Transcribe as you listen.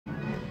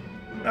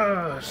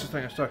That's the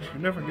thing that sucks. You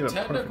never get a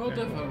Technical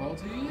perfect angle.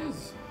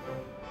 difficulties.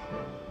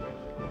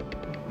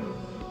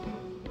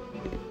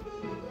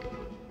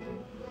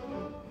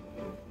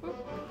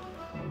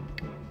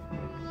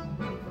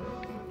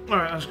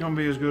 Alright, that's gonna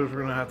be as good as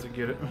we're gonna have to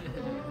get it.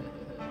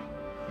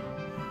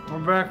 We're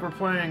back, we're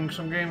playing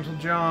some games with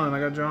John. I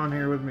got John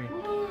here with me.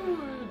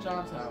 Woo,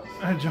 John's house.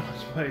 At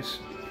John's place.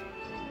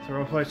 So we're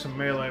gonna play some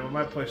Melee. We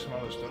might play some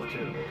other stuff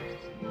too.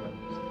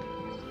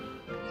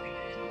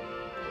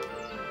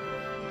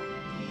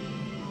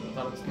 I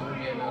thought it was gonna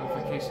be a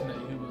notification that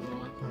you was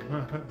on.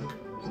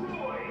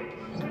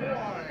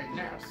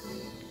 Yes.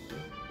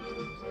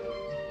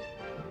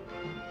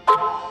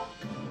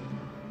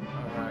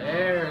 Alright,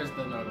 there's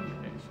the notification.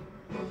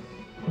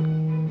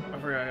 I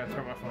forgot I gotta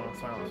turn my phone on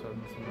silent so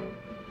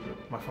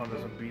my phone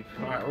doesn't beep.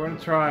 Alright, we're gonna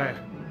try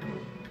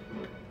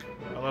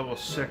a level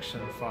 6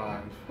 and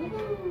 5.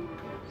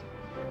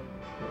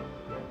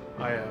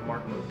 I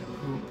marked the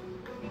poop.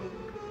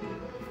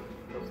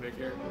 Go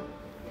figure.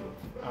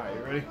 Alright,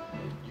 you ready?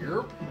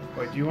 Yep.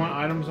 Wait, do you want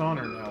items on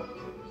or no?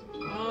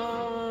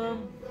 Nah,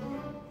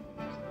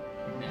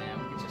 we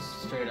can just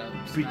straight up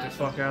Beat the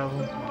fuck out of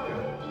them? Okay.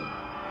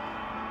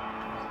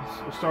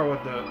 We'll start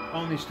with the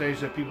only stage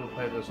that people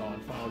play this on.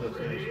 Final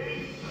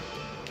Destination.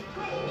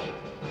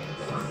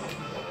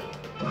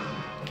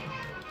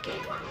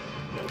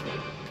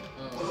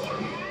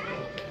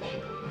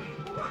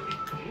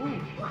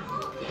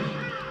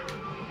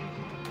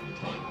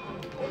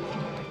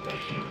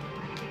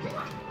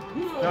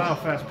 Got how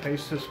fast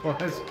paced this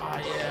was. Ah,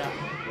 yeah.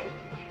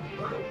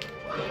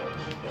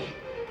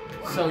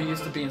 So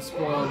used to being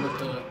spoiled with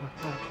the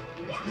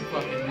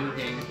fucking new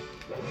game.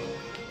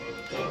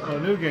 Well,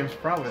 the new game's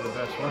probably the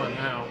best one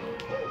now.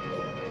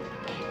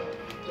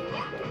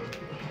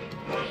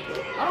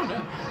 I don't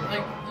know.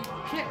 Like,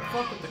 you can't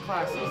fuck with the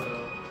classics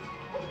though.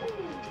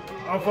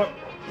 Oh fuck.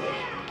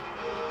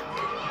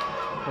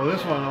 Well,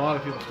 this one a lot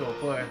of people still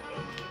play. I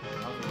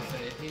was gonna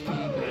say, he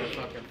better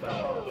fucking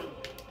fell.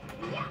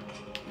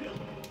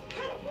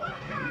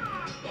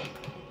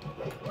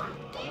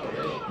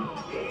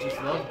 Just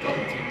love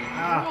double teaming.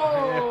 Ah,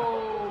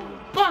 whoa!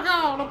 yeah. Fuck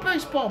out a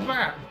baseball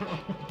bat!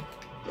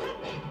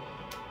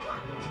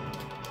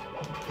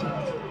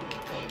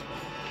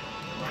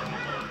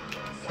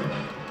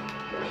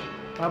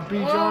 Up B,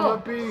 John,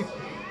 up B.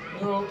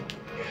 Nope.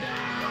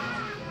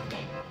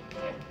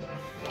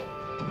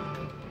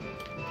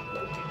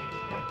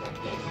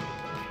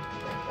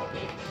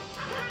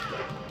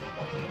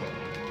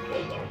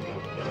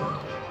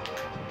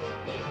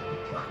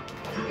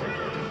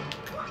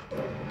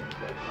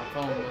 My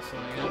phone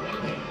whistling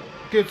at me.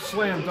 Get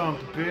slam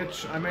dunked, bitch.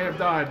 I may have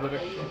died, but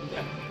it...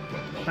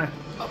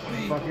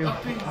 Fucking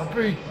up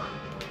B.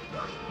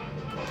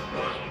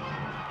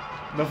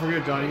 Don't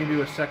forget, John, you can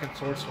do a second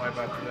sword swipe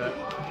after that.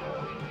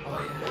 Oh,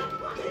 yeah.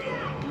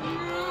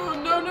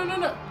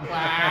 No.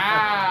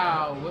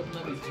 Wow. Wouldn't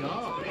let me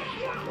jump.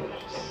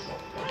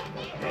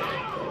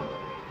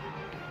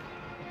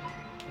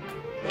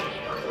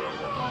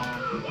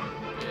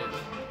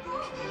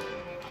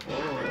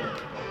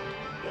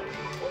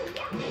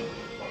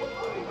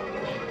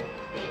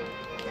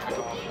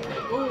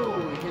 Ooh,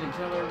 we hit each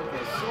other with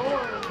a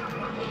sword.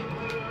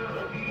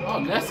 Oh,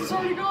 Ness is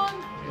already gone?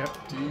 Yep.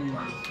 Dude.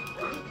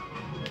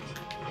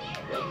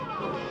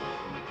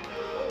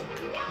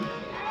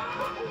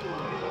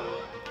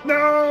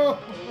 No!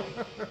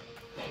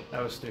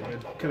 That was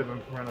stupid. Could have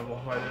been preventable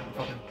if I didn't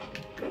fucking...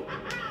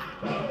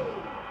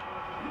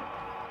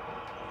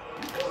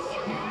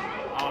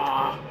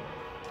 Ah.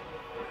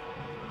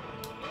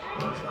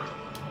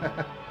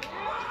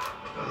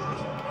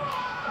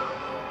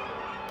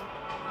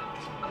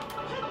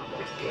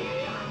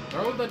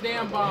 Throw the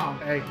damn bomb.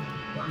 Hey.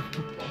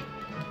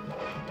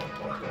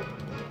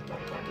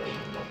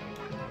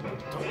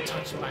 Don't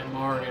touch my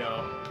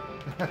Mario.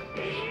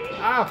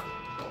 Ah!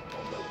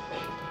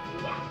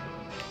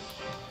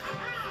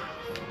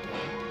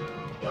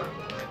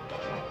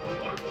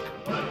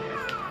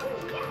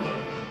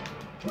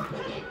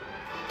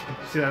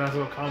 See that nice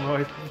little combo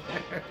right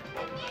there?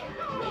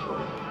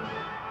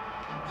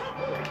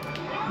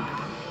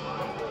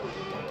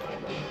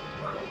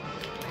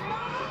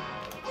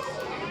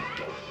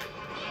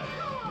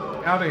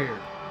 Out of here.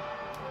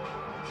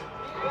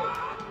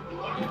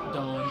 You're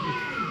done.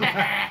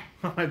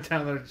 I went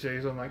down there to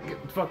chase. I'm like,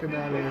 get the fucking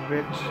out of here,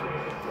 bitch.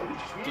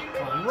 Get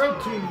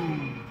Red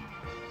team.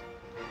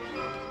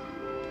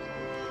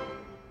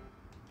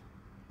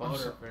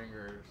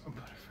 Butterfingers.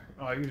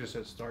 Oh, you just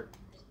hit start.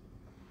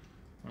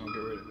 I'll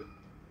get rid of it.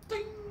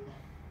 Ding.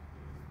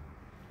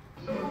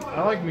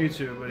 I like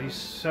Mewtwo, but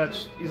he's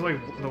like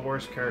the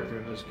worst character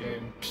in this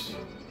game.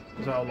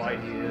 That's how light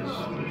he is.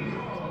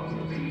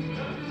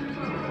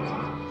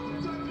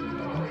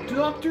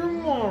 Dr.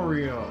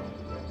 Mario!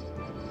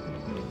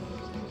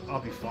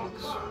 I'll be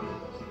Fox.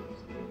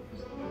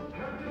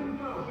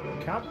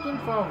 Captain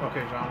Fox.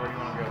 Okay, John, where do you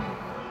want to go?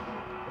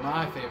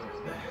 My favorite.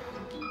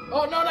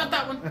 Oh, no, not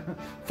that one!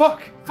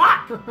 Fuck!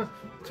 Fuck!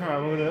 It's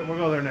alright, we'll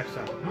go there next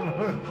time.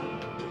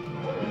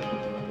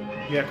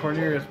 Yeah,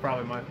 Cornelia is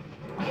probably my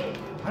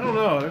I don't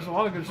know. There's a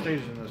lot of good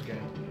stages in this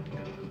game.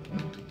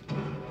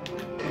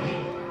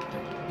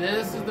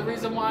 This is the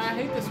reason why I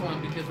hate this one,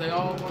 because they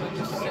all want to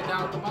just sit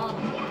down at the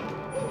bottom.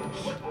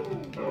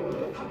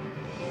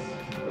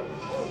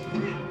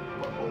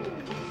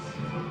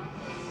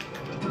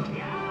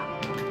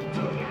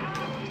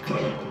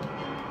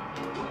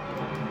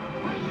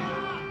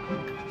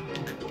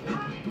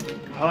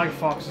 I like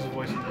Fox's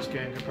voice in this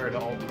game compared to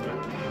Ultimate.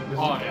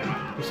 Oh,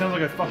 yeah. He sounds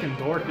like a fucking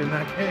dork in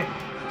that game.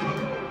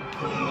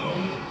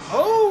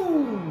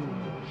 Oh!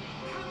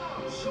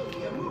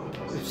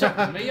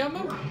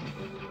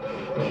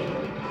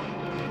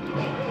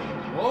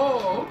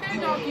 Whoa, okay,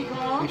 Donkey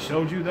Kong. He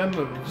showed you them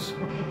moves.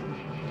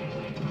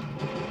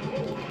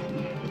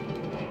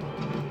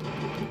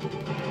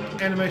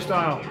 Anime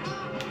style.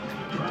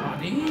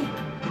 Bonnie?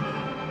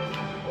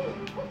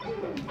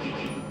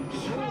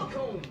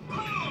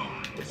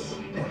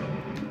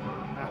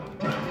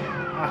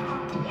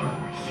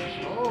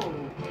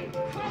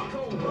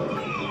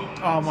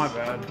 Oh, my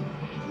bad.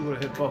 You would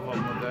have hit both of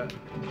them with that.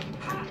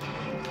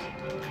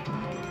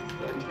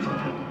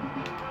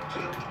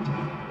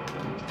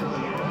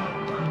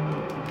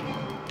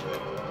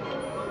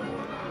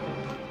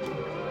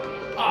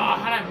 Oh,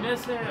 how'd I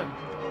miss him?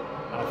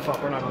 Oh, fuck,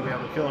 we're not going to be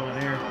able to kill him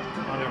in here.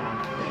 Oh, never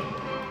mind.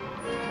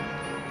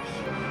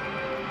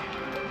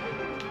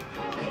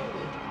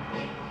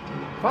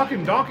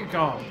 Fucking Donkey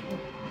Kong!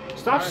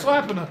 Stop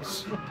slapping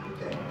us!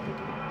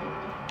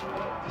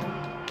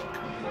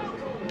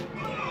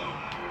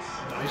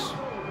 Nice.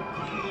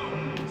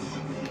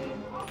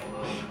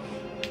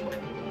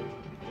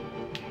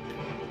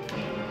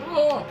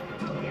 Oh.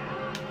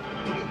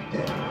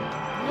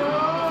 No.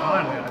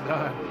 Finally, I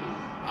died.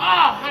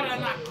 Oh, how did I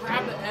not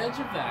grab the edge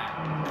of that?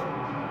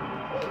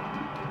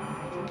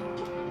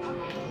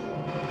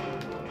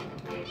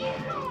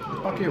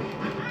 Fuck you.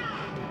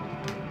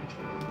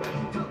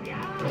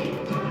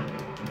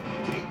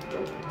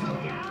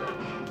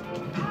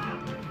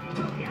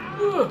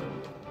 Ugh.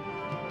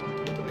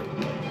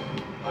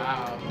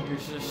 Wow, you're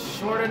just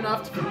short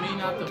enough for me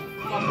not to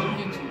fucking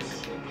hit you.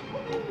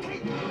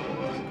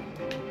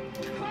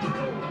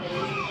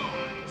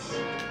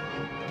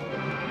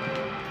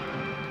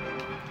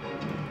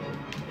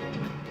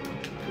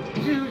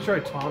 Did you try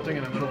taunting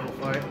in the middle of a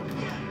fight?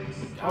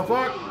 Oh,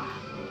 fuck!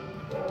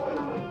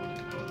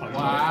 Oh, you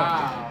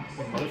Wow.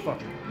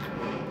 motherfucker.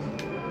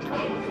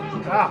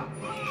 Ah!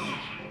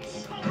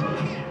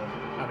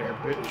 Out of here,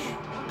 bitch.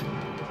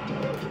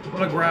 I'm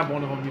gonna grab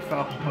one of them, you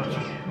falcon punch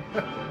him.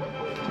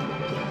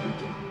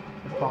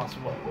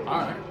 Impossible.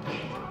 Alright.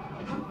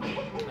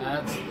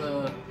 That's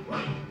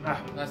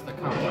the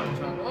combo.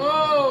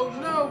 Oh,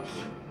 no!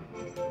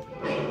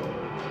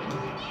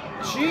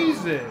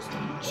 Jesus!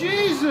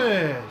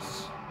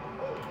 Jesus!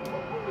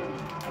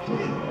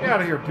 Get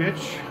out of here,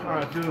 bitch.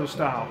 Alright, do the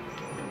style.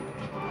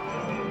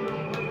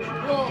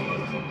 Whoa!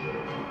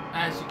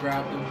 As she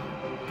grabbed him.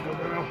 Go,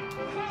 go, go.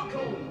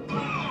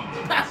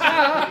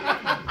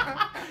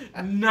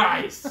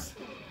 Nice!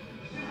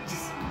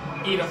 Just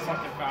eat a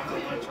fucking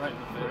falcon punch right in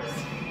the face.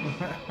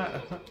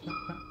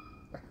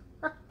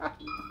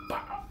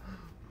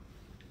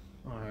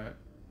 Alright.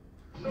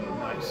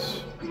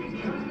 Nice.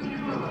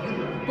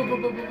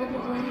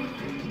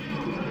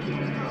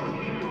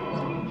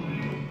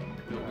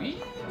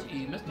 Luigi,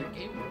 Mr.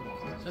 Game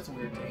Watch. That's a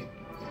weird name.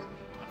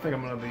 I think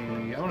I'm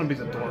gonna be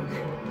the dork.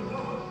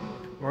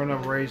 We're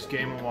gonna raise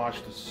Game &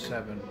 Watch to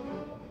 7.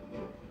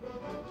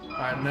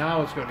 Alright, now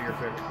let's go to your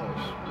favorite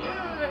place.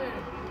 Yay!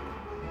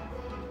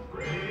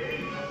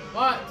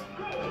 What?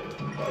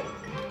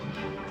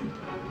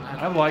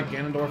 I like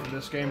Ganondorf in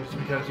this game just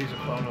because he's a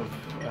clone of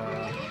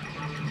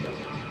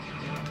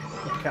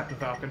Captain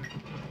Falcon.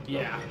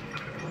 Yeah.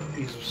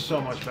 He's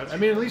so much better. I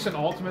mean, at least in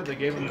Ultimate they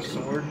gave him the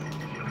sword,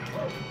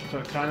 so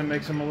it kind of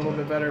makes him a little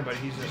bit better, but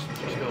he's just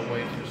still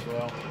way too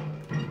slow.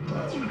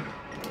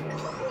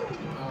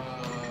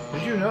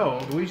 Did you know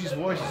Luigi's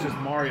voice is just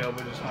Mario,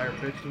 but just higher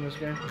pitched in this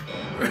game?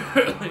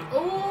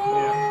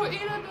 Oh, Yeah.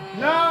 eat it!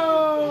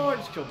 No! I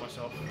just killed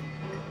myself.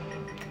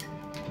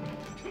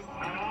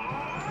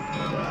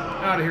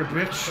 Out of here,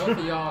 bitch. Both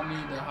of y'all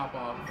need to hop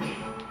off.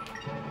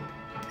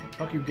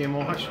 Fuck you, Game &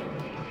 Watch.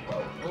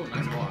 Oh,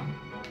 nice block.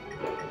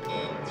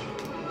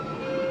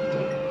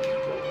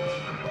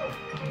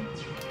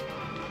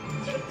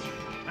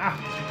 Ah!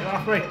 Get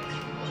off me!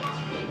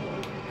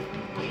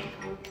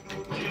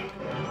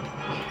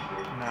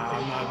 Nah,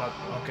 I'm not about...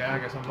 Okay, I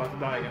guess I'm about to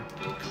die again.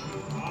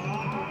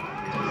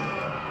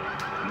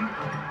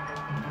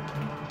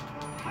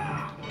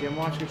 Game &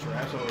 Watch, get your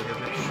ass over here,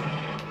 bitch.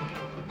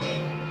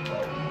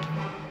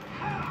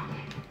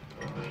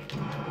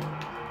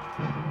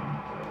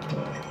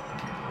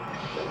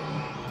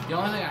 The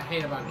only thing I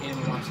hate about Game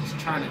 & Watch is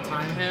trying to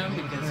time him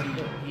because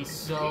he's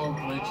so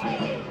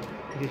glitchy.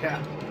 Yeah.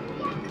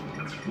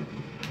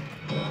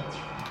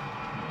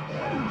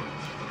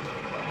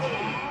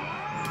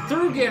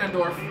 Through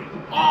Ganondorf.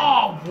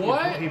 Oh,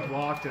 what? He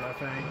blocked it, I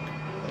think.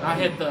 I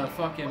hit the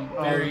fucking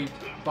very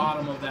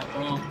bottom of that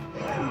bump.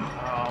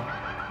 Oh.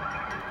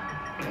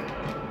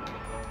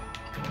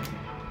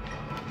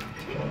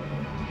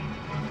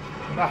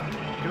 Ah,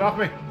 get off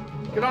me!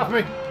 Get off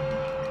me!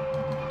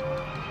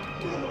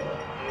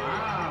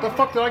 Wow. What the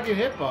fuck did I get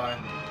hit by?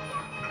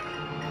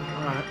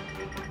 Alright.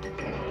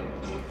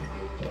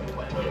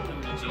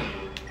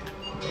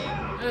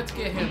 Let's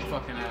get him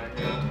fucking out of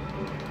here.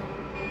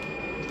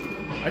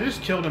 I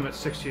just killed him at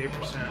 68%.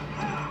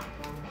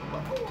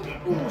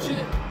 Oh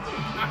shit!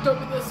 Knocked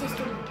over the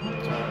system.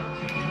 It's alright.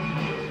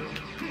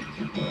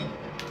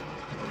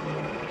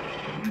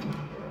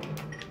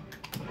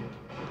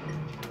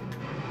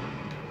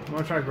 I'm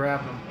gonna try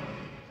grabbing him.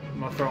 I'm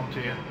gonna throw him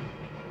to you.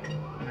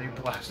 And then you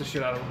blast the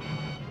shit out of him.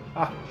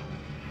 Ah!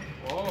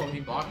 Whoa, he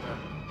blocked that.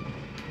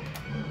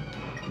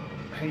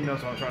 He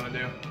knows what I'm trying to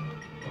do.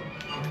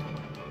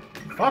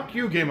 Fuck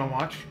you, Game &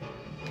 Watch.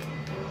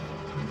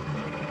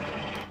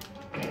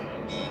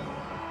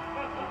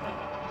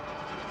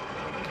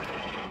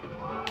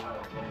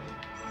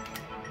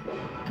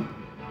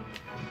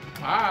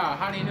 Ah,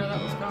 how do you know that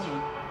was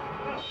coming?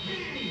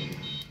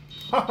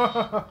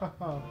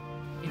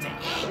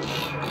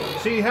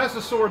 See, he has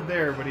the sword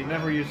there, but he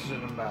never uses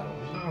it in battle.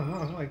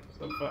 Like,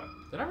 what the fuck?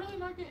 Did I really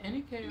not get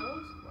any KOs?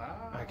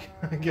 Wow.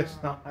 I guess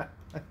not.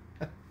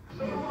 Because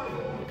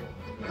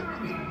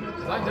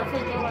I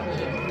definitely thought I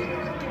did.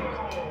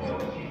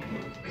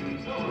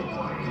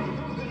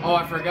 Oh,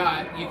 I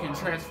forgot. You can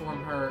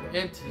transform her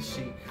into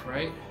Sheik,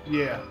 right?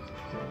 Yeah.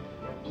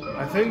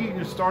 I think you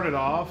can start it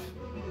off.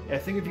 I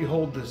think if you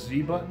hold the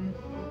Z button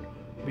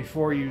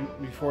before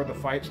the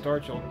fight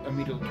starts, you'll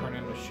immediately turn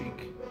into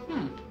Sheik.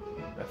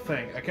 I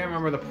think. I can't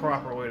remember the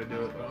proper way to do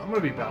it, but I'm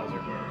gonna be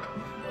Bowser.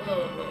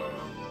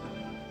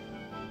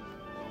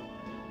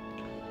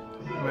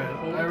 Man,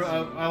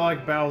 I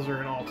like Bowser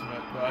in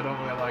Ultimate, but I don't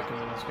really like him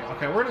in this game.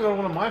 Okay, we're gonna go to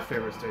one of my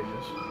favorite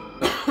stages.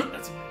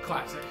 That's a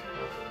classic.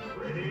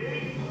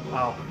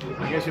 Oh,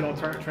 I guess you don't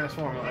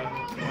transform with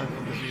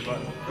the Z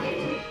button.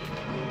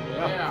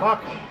 Yeah. Oh,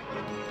 fuck.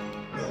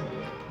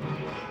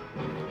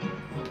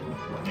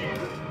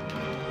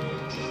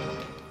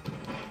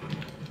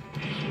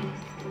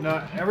 No,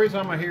 every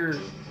time I hear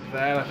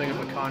that, I think of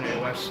the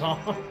Kanye West song.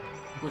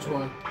 Which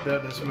one?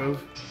 This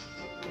move.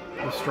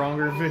 The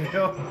Stronger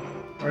video.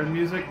 Or the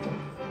music.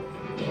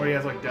 Where he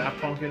has like Daft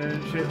Punk in it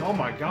and shit. Oh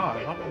my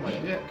god, up on my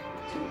dick.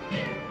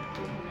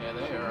 Yeah,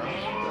 they are.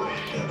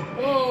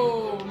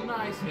 Whoa,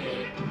 nice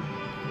hit.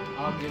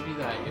 I'll give you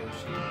that,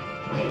 Yoshi.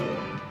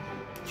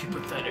 You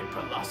pathetic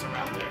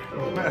velociraptor.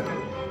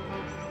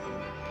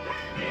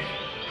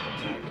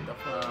 Get the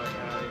fuck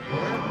out of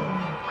here.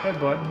 Hey,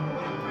 bud.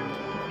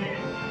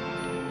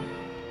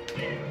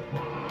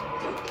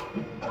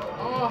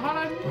 Oh, how'd I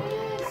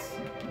miss?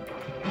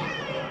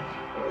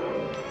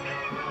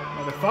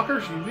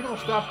 Motherfuckers, you don't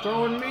stop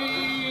throwing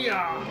me!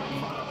 Ah.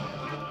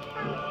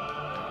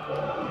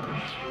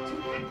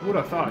 Who would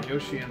have thought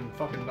Yoshi and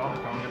fucking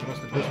Donkey Kong get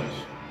most of the business?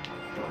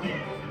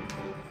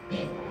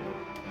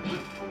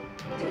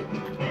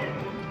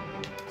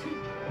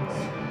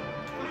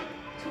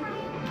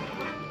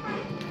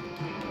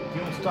 If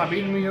you don't stop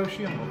eating me,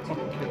 Yoshi, I'm gonna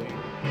fucking kill you.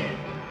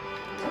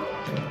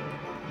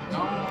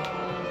 No.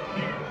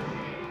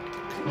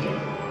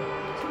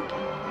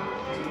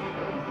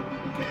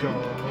 Go,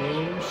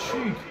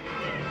 Sheik!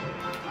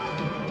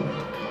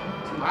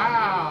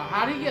 Wow,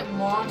 how do you get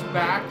launched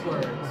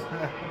backwards?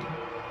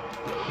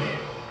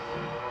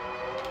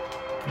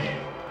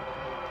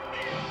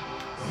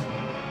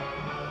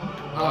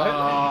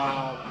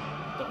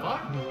 The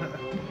fuck?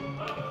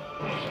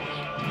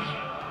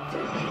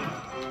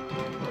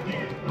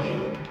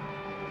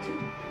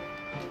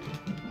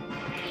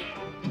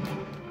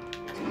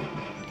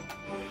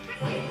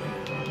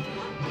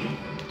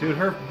 Dude,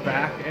 her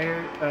back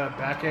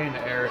A in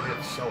the air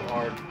hits so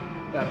hard.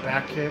 That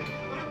back kick.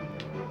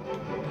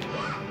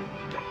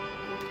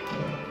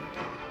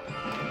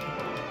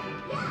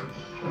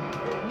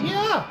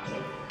 Yeah!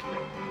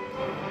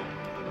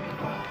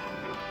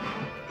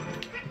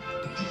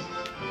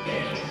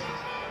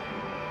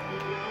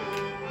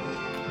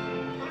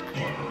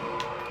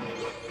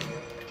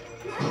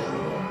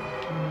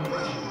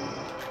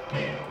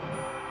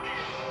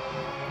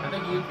 I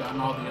think you've gotten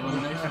all the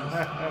eliminations.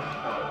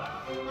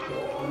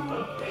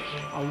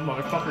 Oh,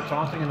 motherfucker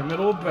taunting in the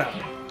middle of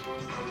battle.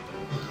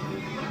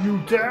 You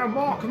dare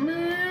mock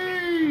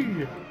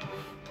me!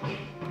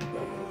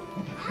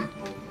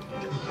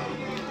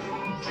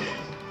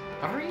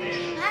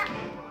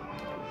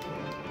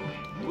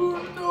 Ooh,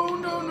 no.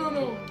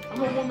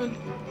 I'm a woman.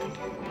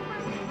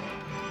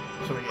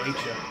 So he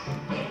ate you.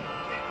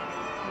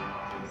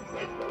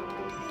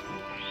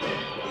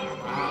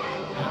 Wow.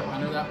 Yeah, I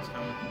knew that was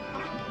coming.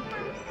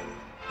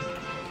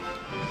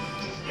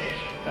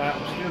 That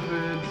was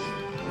stupid.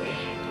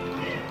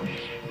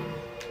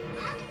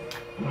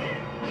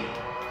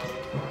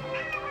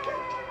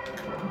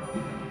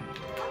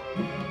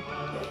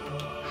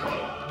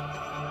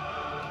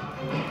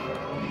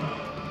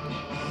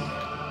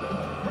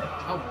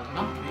 I will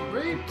not be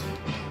raped.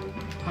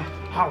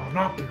 I will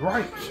not be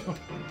right.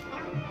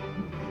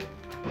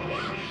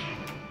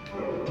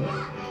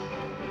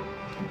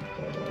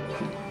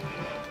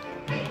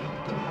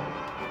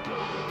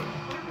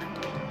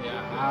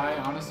 Yeah, I I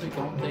honestly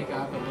don't think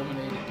I've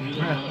eliminated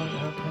either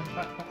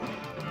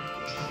one.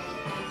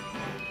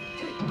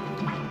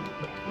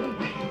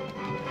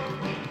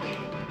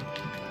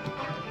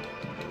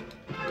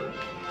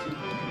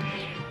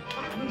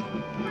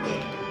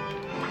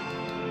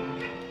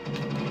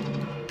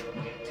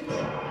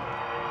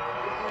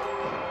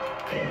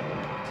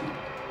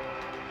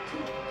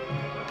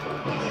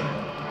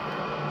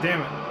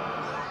 Damn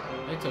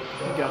it. They took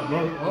You got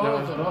both. both That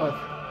was of both.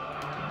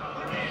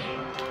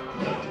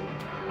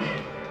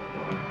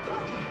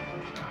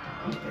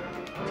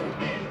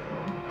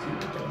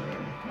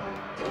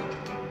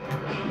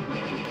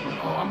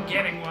 Oh, I'm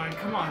getting one.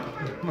 Come on.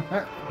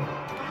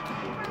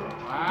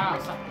 Wow,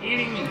 stop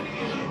eating me.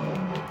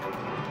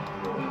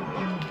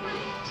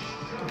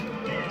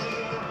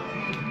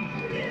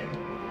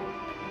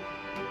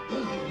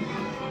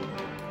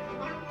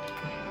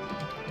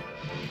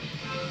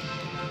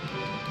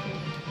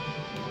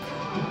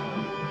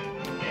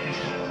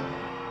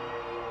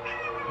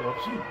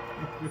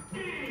 Whoops.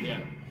 Yeah,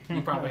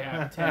 you probably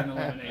have 10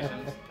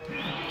 eliminations.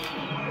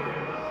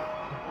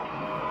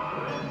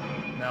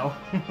 No,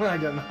 I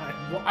got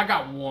 9. Well, I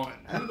got 1.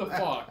 Who the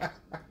fuck?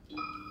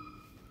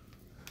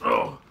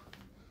 Oh.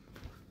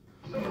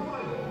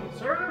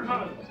 Sir,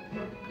 huh?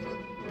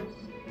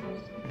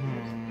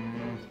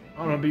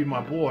 I'm gonna be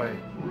my boy.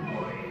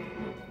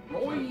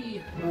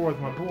 Roy. War with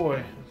my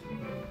boy.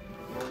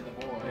 Roy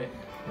the boy.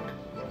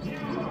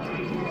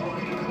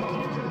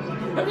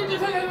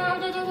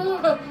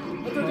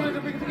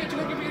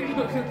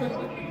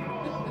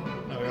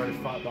 No, we already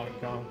fought Donkey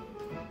Kong.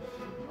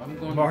 I'm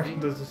going Martin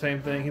does the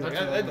same thing. He's like,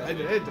 Alright,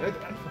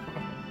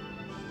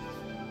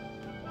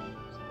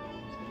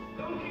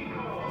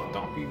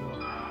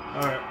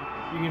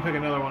 you can pick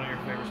another one of your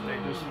favorite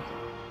stages.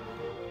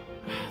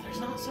 there's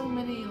not so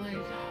many, like,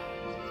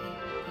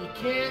 you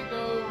can't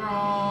go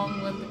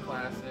wrong with the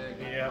classic.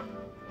 Yep,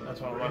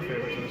 that's one of my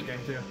favorites in this game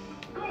too.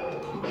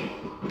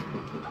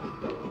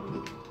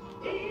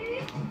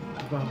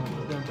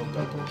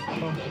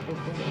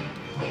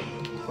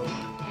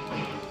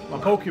 I'll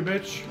poke you,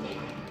 bitch.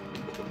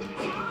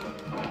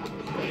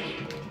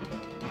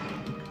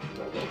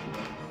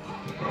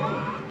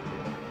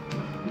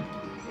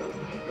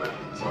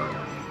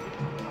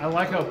 I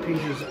like how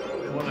Peach's,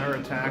 one of her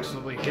attacks,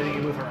 will be hitting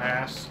you with her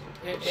ass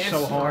It's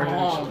so hard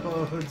strong. it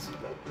explodes.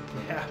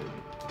 Yeah.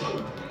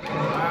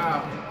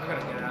 Wow, I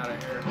gotta get out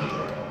of here.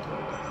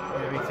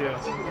 Yeah, me too.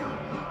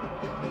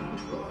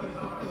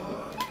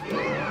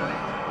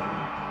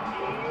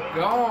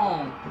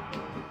 Gone.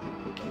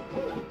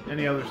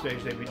 Any other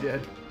stage, they'd be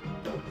dead.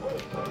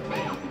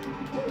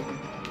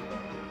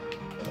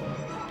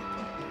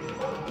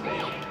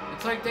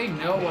 It's like they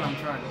know what I'm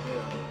trying to do.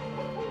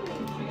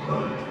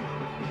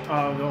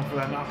 Oh, going for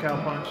that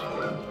knockout punch.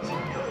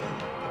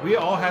 We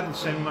all had the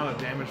same amount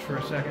of damage for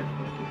a second.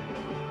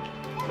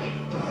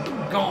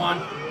 Gone.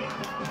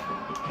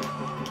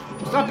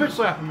 Stop bitch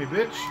slapping me,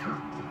 bitch.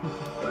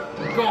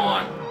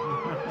 Gone.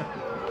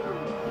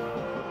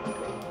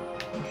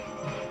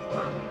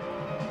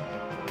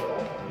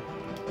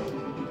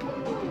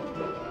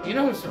 You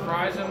know who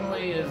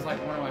surprisingly is like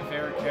one of my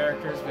favorite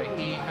characters, but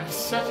he has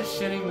such a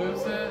shitty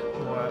moveset?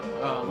 What?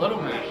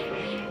 Little Mac.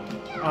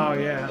 Oh,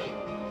 yeah.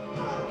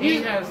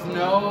 He has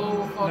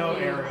no fucking... No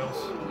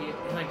aerials.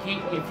 Like,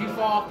 if you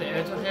fall off the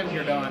edge with him,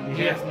 you're done.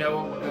 He Yeah. has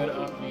no good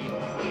up B.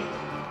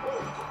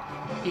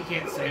 He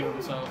can't save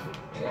himself.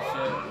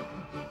 Shit.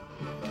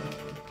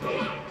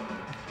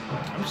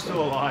 I'm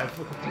still alive.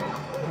 Look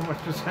how much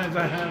percentage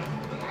I have.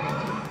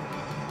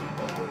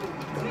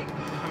 I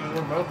mean,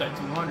 we're both at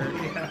 200.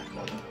 Yeah.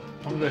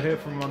 One good hit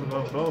from one of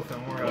both,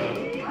 and we're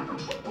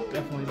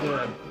definitely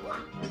dead.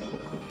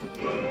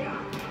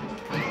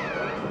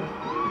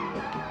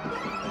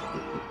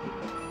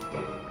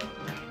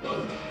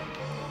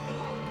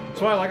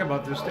 That's what I like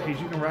about this stage.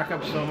 You can rack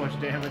up so much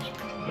damage.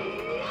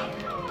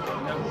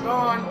 No,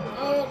 gone.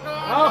 Oh,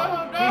 God.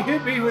 Oh, no, no. he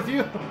hit me with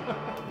you.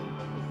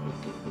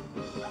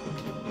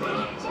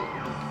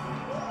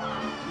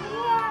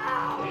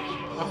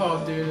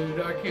 Oh,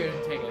 dude, I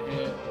can't take a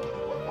hit.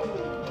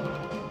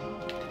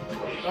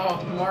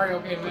 Oh, Mario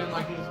came in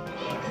like he's...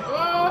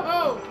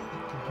 Oh!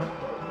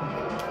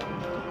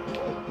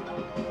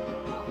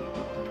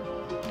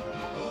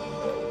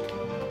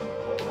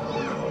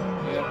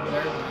 Yeah,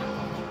 there it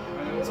went. I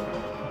know it's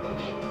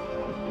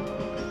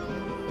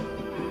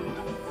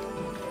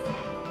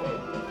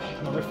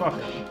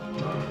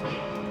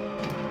Motherfucker.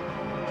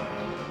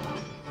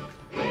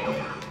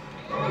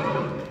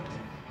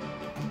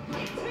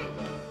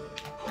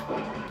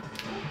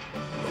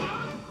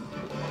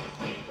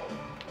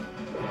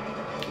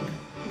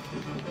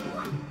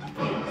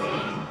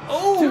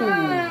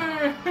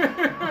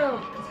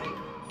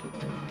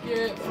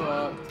 Get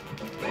fucked.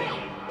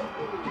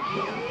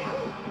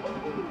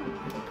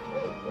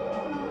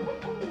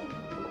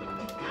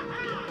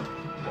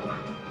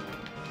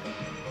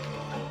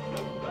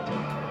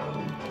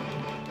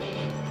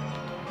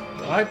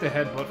 I like the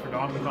headbutt for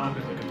Donkey Kong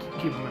because it can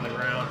keep him in the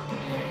ground.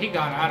 Yeah, he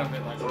got out of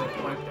it like real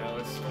quick though.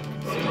 As soon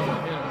as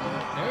I hit him,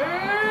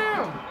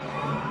 damn!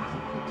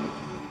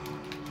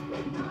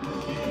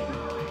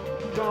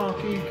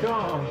 Donkey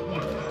Kong.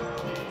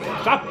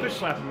 Stop bitch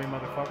slapping me,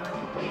 motherfucker.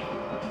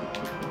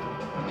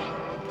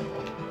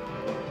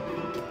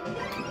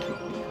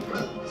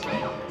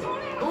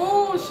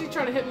 Oh, she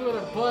tried to hit me with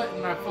her butt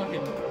and I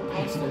fucking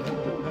punched it.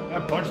 I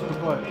punched the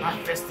butt. I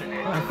fisted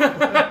it.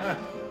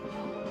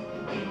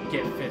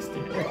 Get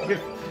fisted.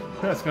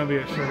 That's gonna be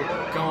a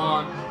shirt. Go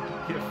on.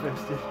 Get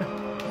fisted.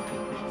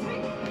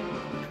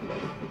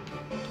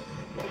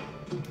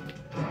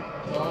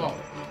 Oh,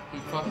 he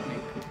fucked me.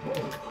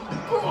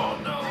 Oh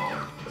no.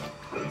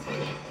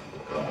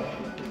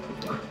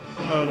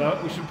 Oh no,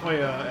 we should play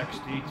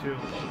XD too.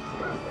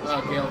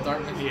 Gale of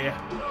Darkness? Yeah.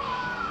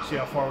 See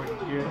how far we can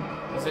get.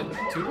 Is it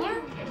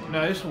 2-player?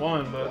 No, it's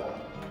one, but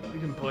we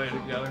can play it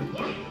together.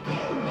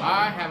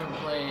 I haven't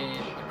played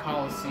a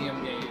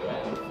Coliseum game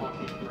in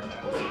fucking forever.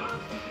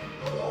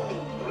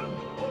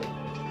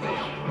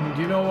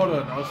 Do you know what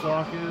a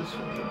Nuzlocke is?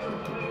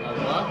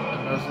 What? A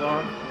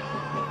Nuzlocke?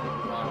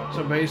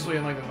 So basically,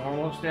 in like the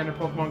normal standard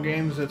Pokemon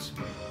games, it's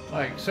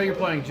like, say you're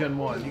playing Gen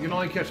 1, you can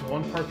only catch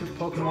one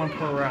Pokemon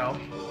per route.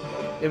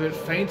 If it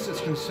faints,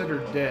 it's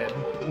considered dead,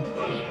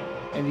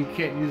 and you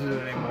can't use it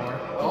anymore.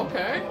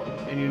 Okay.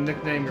 And you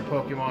nickname your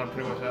Pokemon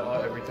pretty much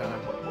every time.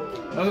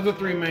 Those are the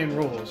 3 main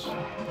rules.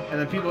 And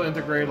then people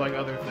integrate like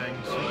other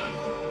things.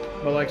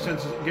 But like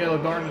since Gale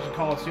of Darkness and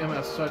Coliseum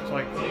as such,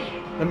 like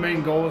the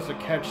main goal is to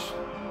catch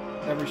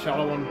every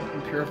Shadow one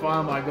and purify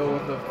them, I go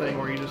with the thing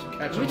where you just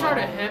catch them. We try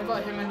to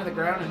headbutt him into the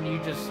ground and you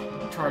just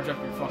charge up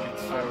your fucking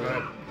sword.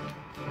 Okay.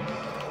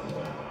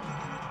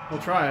 We'll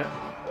try it.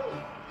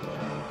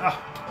 Ah.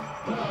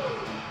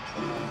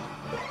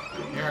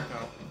 Here I go.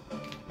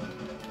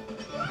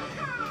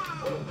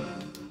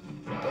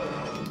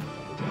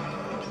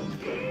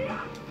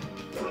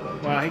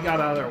 Wow, he got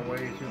out of there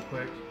way too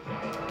quick.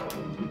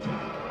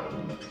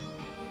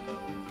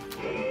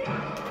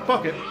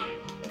 Fuck it.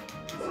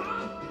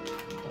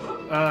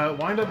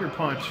 Wind up your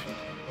punch.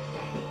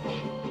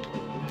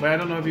 But I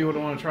don't know if you would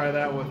want to try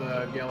that with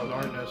Gale of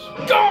Darkness.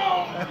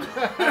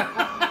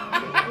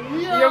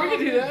 Yeah, we can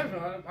do that.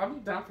 I'm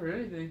down for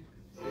anything.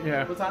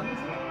 Yeah. What time is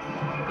it?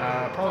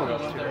 Probably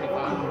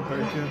 1:35.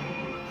 32.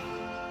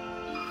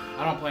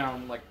 I don't plan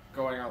on like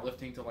going out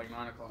lifting till like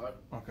 9 o'clock.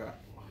 Okay.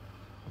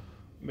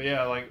 But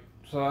yeah, like,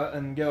 so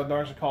in Gale of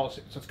Darkness,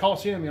 Coliseum, so it's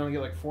Coliseum, you only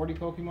get like 40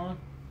 Pokemon.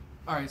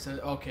 Alright, so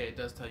okay, it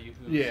does tell you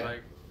who's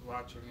like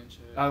watching and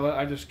shit.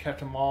 I just catch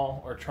them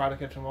all, or try to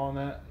catch them all in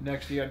that.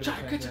 Next year I do the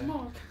same catch thing. them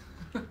all.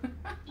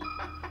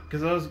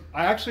 Because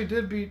I actually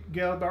did beat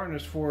Gale of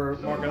Darkness for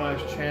Mark and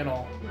I's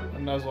channel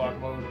in Nuzlocke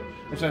mode,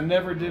 which I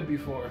never did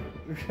before.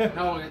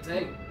 How long did it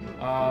take?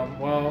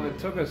 Well, it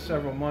took us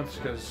several months,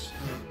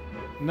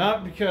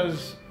 not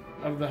because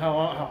of how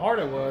hard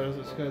it was,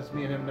 it's because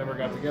me and him never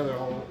got together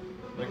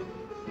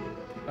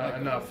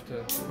enough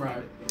to.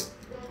 Right.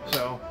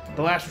 So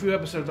the last few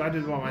episodes I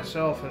did by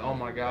myself, and oh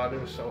my god, it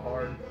was so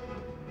hard.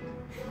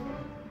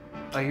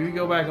 Like if you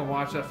go back and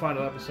watch that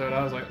final episode,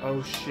 I was like,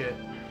 oh shit.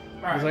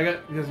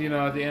 Because you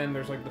know at the end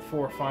there's like the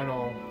 4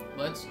 final.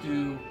 Let's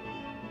do.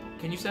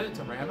 Can you set it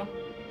to random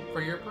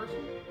for your person?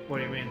 What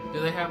do you mean?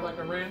 Do they have like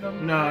a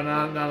random? No,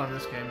 not on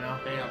this game now.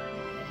 Damn.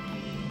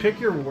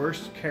 Pick your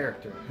worst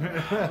character.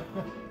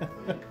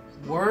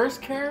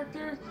 Worst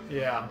character?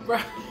 Yeah.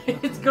 Right.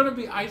 It's gonna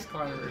be Ice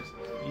Climbers.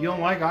 You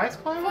don't like Ice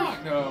Climbers?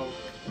 Fuck no.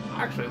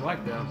 I actually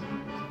like them.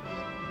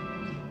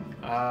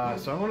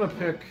 So I'm gonna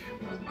pick.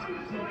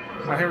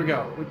 Alright, here we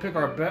go. We pick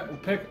our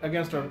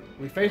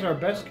we face our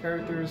best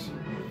characters.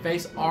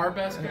 Face our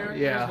best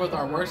characters with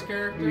our worst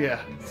character?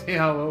 Yeah. See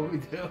how well we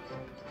do.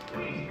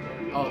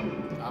 Oh,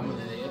 I'm an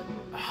idiot.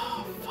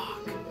 Oh,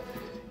 fuck.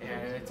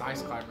 Yeah, it's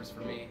Ice Climbers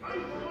for me.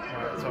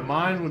 Alright, so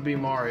mine would be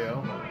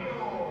Mario.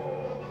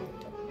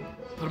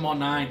 Put him on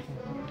 9.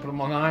 Put him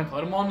on 9?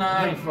 Put him on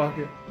 9. Fuck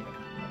it.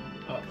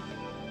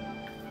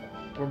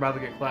 We're about to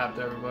get clapped,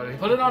 everybody.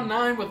 Put it on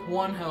 9 with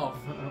 1 health.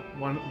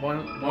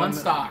 One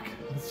stock.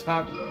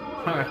 Stock.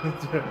 Alright,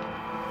 let's do it.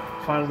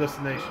 Final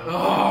destination.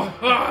 Oh.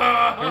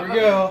 Here we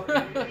go.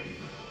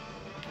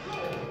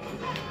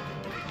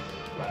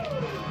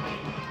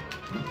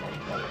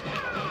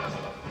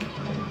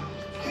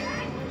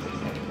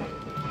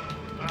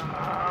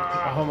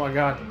 Oh my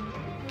god.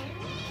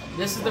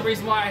 This is the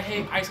reason why I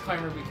hate Ice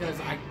Climber, because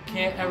I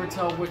can't ever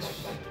tell which...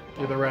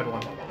 You're the red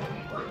one.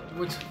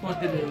 Which one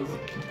it is.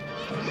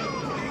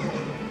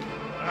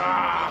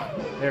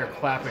 They're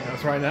clapping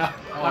us right now.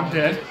 Oh, I'm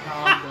dead.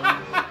 I'm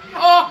done.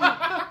 Oh!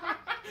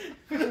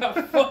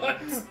 Got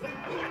fucked.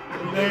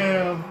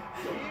 Damn.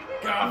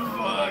 Got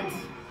fucked.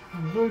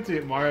 Blue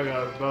team. Mario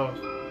got us both.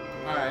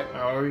 Alright.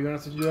 What are you going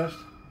to suggest?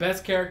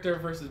 Best character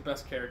versus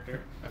best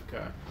character.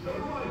 Okay.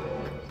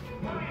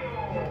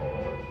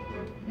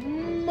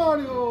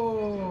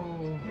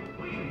 Mario!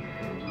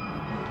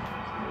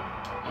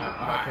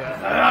 Okay.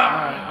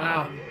 Alright,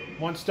 now,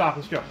 1 stop,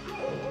 let's go.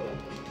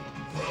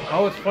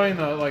 Oh, it's playing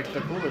the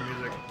cooler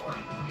music.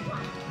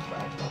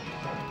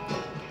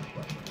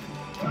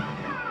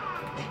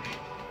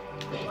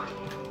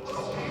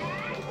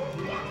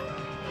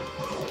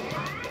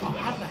 Oh,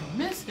 how did I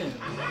miss him?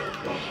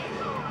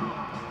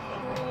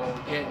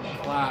 Oh, getting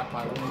clapped. slapped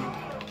by Link.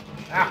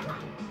 Ah!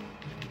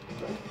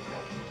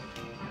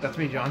 That's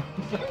me, John.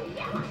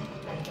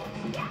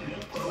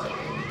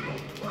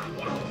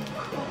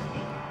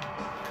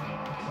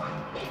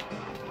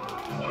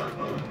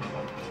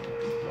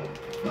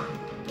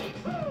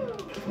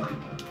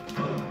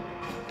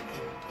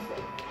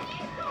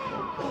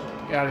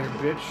 Get out of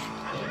here, bitch.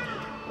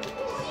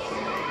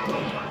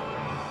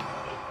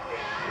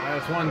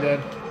 That's one dead.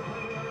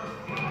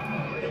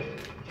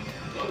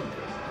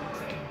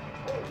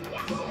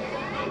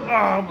 Oh,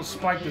 I almost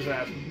spiked his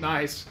ass.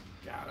 Nice.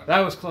 Got him.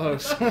 That was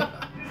close.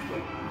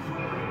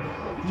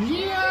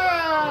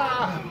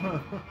 Yeah!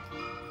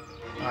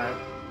 Alright.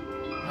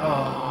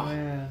 Oh,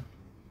 man.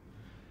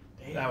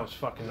 Damn. That was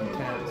fucking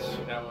intense.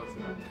 That was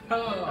it.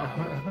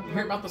 Oh, you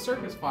heard about the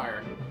circus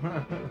fire?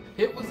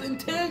 It was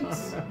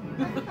intense.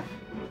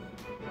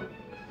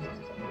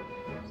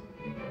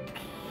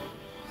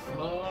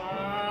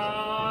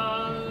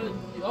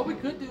 Oh, we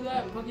could do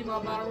that.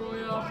 Pokemon Battle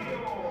Royale.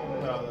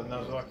 Oh, the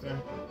Nuzlocke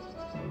there.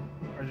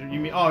 Or you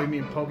mean? Oh, you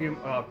mean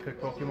Pokemon?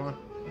 Pick Pokemon.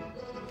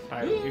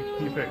 Alright,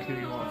 you pick who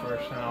you want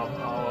first, and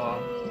I'll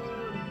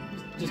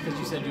Just because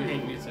you said you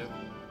hate me, so.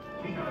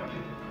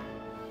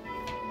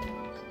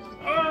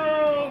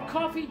 Oh,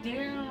 coffee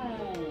down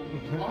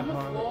on the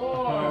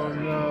floor. Oh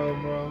no,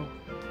 bro.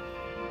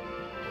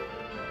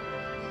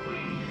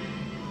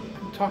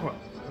 Talk about.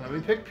 Let me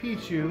pick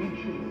Pichu.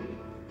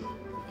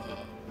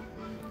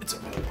 It's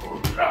okay.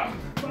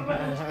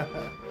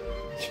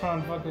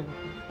 John fucking.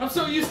 I'm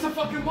so used to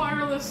fucking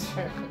wireless.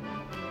 I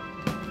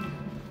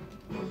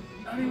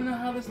don't even know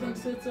how this thing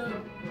sits up.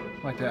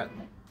 Like that.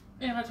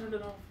 And I turned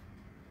it off.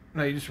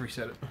 No, you just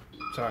reset it.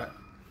 It's alright.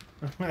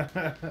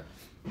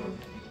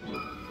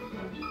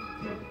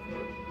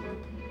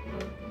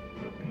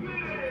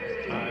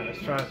 Alright, let's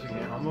try this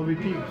again. I'm gonna be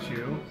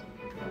Pikachu.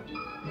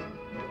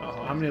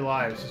 Oh, how many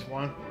lives? Just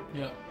one?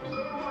 Yep.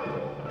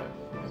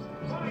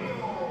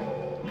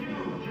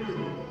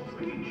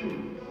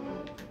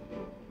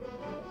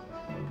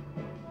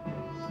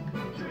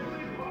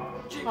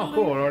 Oh,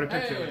 cool. I already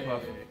picked it. Hey.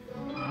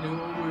 Knew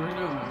what we were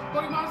doing.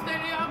 Pokemon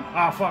Stadium!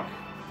 Ah, fuck.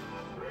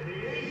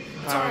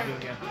 It's Alright, alright. do it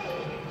again.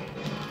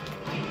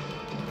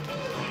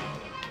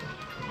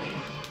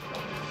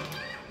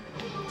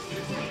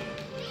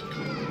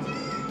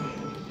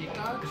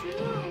 Pikachu!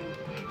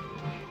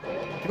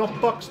 You don't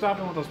fuck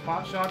stopping with those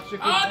pot shots,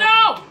 chicken. Oh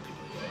no!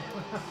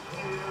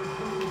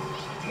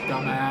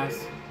 Dumbass.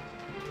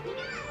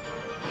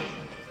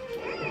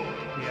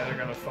 Yeah, they're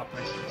gonna fuck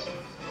me.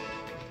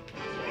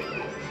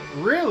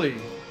 Really?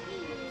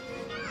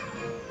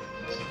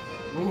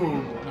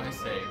 Ooh, nice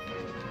save.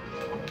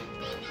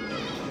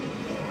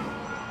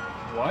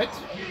 What?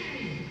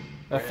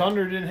 The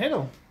thunder didn't hit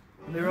them.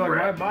 They were like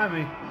right by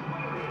me.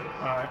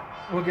 Alright,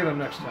 we'll get them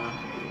next time.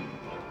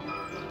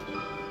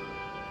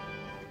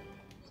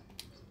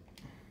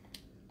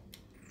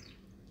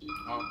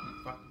 Oh,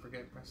 fucking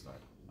forget press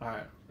start.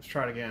 Alright, let's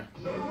try it again.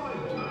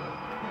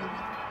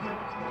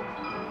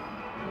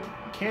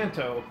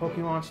 Kanto,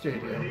 Pokemon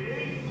Stadium.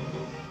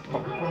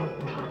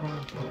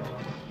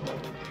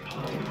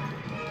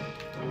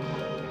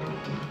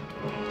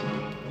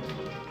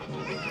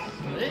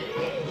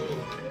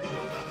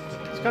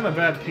 It's kind of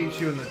bad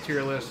Pichu in the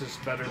tier list is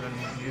better than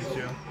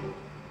Mewtwo.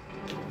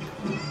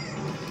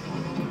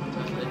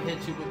 They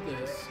hit you with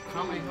this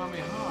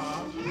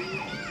Kamehameha.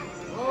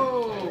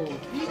 Oh,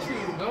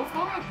 Pichu, go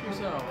fuck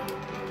yourself.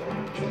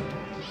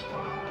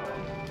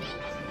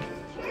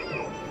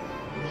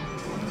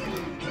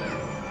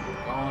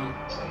 Gone.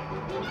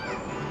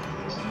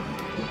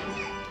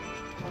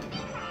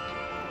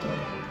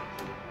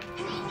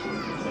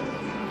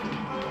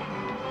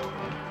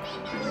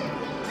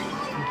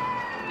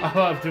 I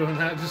love doing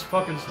that, just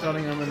fucking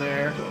stunning them in the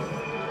air.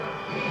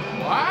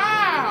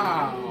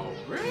 Wow!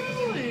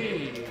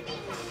 Really?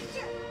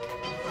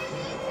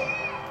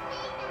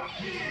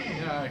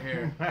 Get out of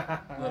here,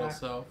 little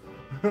self.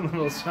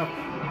 Little self.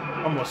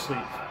 I'm gonna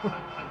sleep.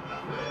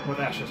 With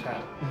Ash's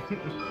hat.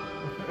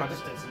 I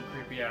just did some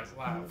creepy ass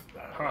laugh.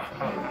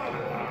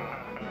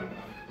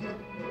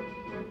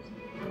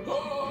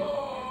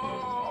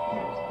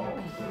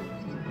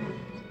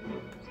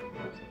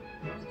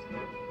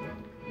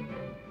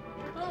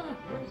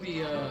 Maybe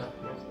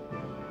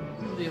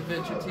the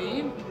adventure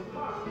team.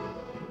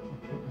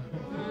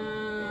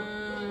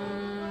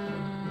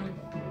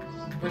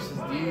 Versus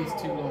these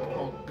two little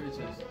punk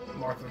bitches.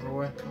 Martha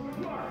Roy.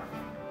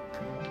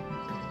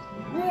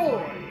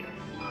 Roy!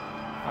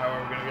 Alright, where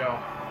are we gonna go?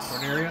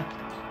 Corneria?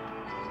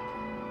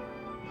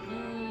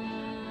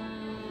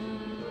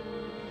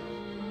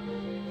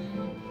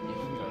 You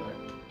can go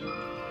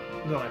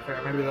there. No, like fair.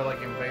 Maybe they'll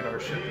like invade our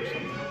ship or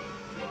something.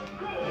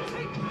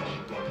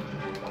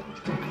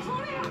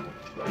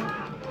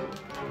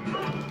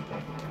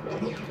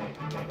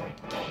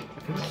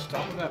 Can you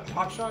stop with that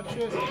pot shot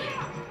shit?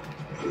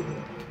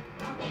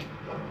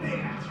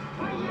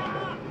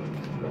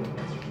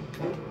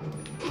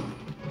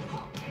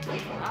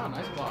 Wow,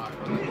 nice block.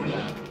 Look at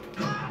that.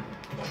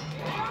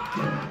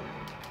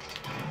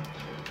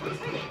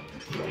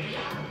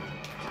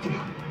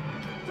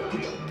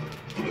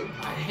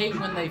 hate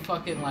when they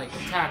fucking like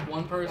attack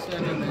one person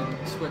and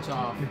then switch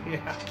off.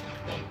 Yeah.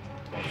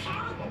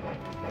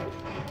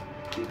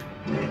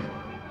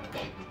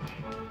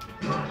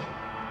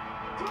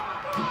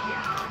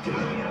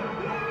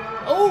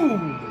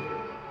 Oh!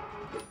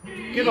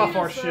 Get off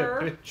our ship,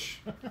 bitch.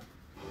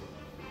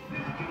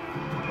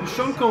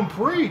 Shun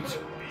complete.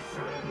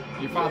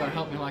 Your father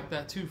helped me like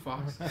that too,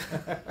 Fox.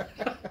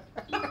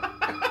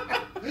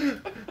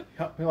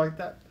 Help me like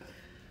that.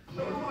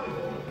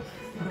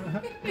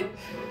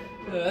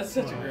 That's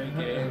such a great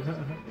game.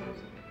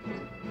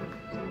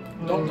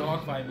 Don't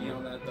dogfight me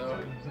on that though.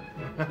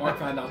 Mark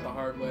found out the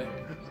hard way.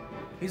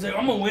 He's like,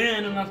 I'm gonna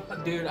win, and I'm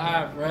like, dude,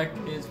 I wrecked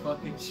his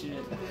fucking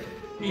shit.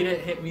 He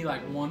didn't hit me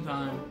like one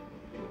time.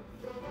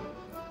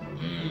 I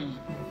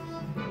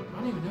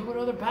don't even know what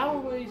other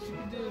battle ways you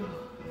can do.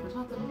 There's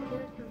not that many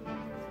characters.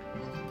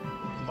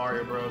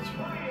 Mario Bros.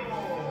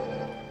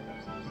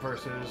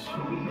 Versus.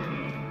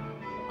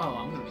 Oh,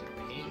 I'm gonna be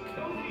pink.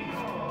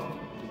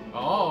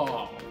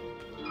 Oh.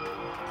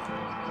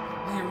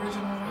 The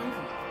original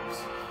rivals.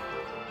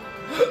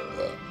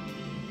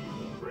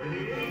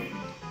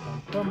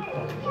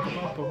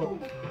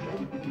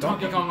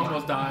 Donkey Kong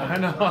almost died. I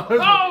know. Oh,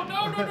 no.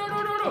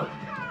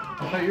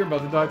 I thought you were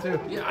about to die too.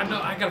 Yeah, I know.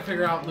 I gotta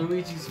figure out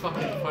Luigi's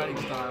fucking fighting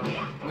style.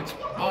 Which,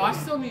 I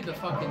still need to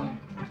fucking.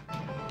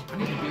 I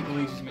need to beat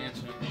Luigi's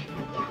Mansion.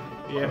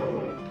 Yeah.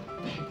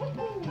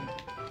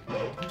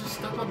 I'm just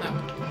stuck on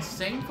that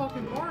same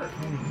fucking part.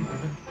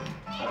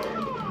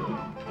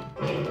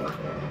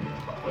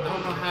 I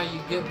don't know how you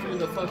get through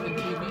the fucking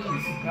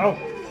TVs. Oh.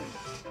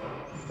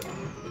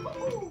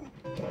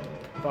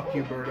 Fuck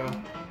you, Birdo.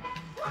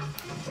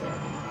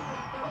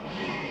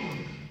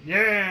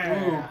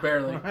 Yeah! Ooh,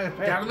 barely.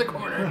 Down in the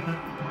corner.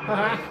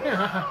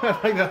 I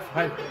like that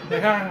fight.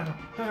 Like,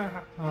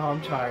 oh,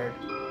 I'm tired.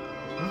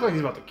 Looks like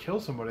he's about to kill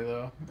somebody,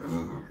 though.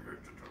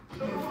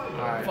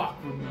 Alright. Fuck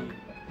with me.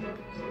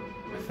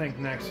 I think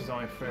next is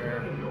only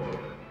fair.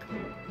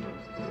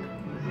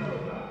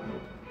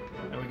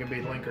 And we can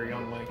beat Link or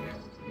Young Link.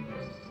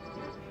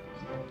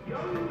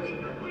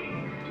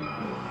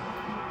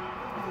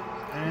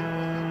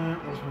 And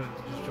what's with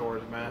just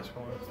George's mask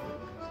one?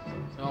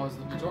 Oh, it's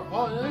the majority.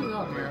 Oh, it is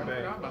on here. I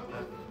forgot about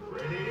that.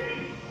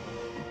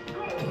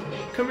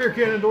 Come here,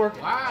 Ganondorf.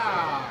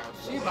 Wow,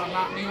 she about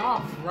knocked me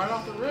off right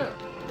off the rip.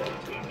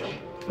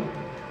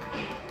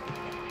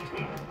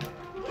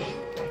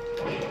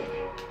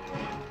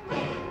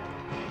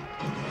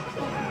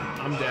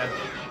 I'm dead.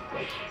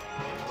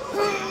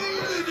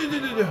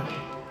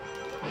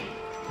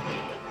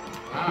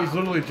 Wow. He's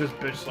literally just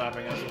bitch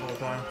slapping us the whole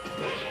time.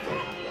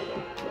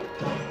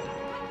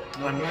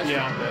 I'm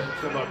dead.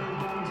 Good luck.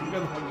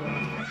 Good luck.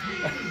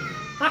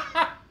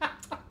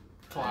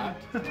 Clap.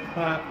 I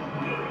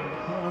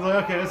was like,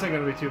 okay, this ain't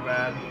gonna be too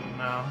bad.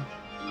 No.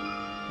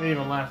 It didn't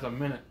even last a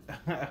minute.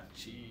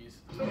 Jeez.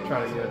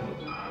 Try it again.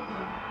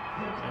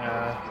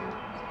 Yeah.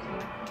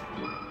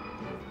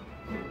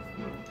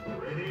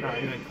 No,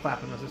 you ain't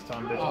clapping us this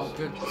time, bitches. Oh,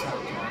 good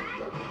soundtrack.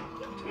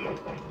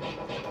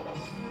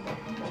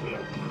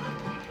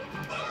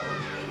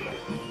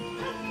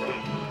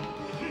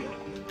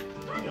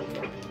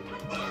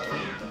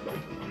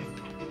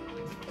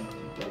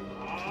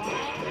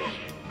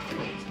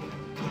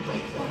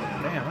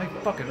 Damn, I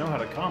fucking know how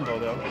to combo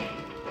though.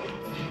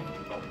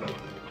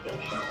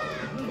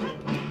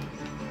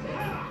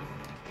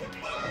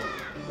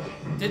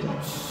 Did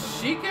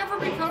Sheik ever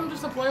become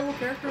just a playable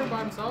character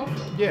by himself?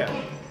 Yeah.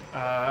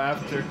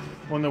 After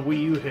when the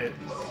Wii U hit,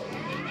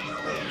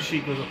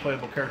 Sheik was a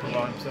playable character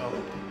by himself.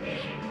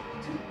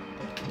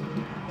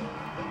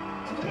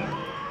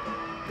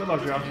 Good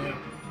luck, Josh.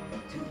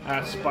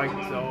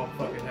 Spiked all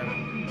fucking heaven.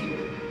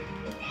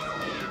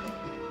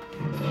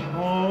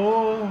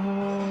 Oh.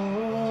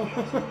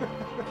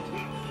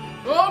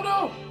 Oh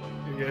no!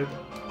 You're good.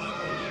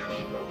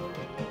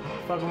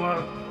 Fuck him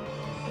up.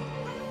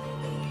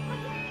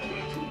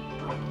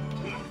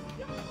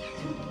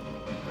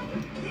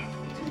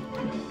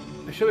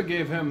 I should have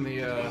gave him the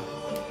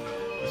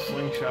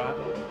slingshot.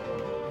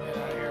 Get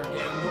out of here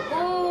again.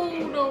 Oh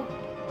no!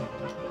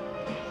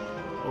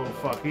 Oh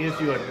fuck, he hits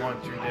you like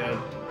once, you're dead.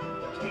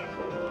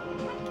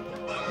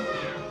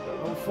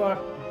 Oh fuck.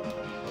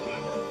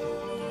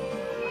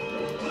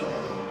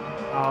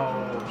 Oh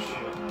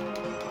shit.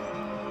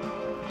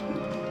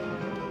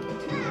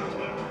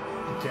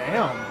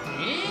 Damn.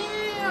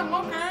 Damn,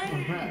 okay.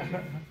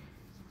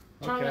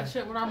 Try Okay. that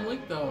shit when I'm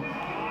Link though.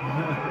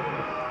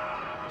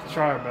 Let's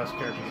try our best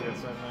characters yet,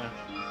 so man.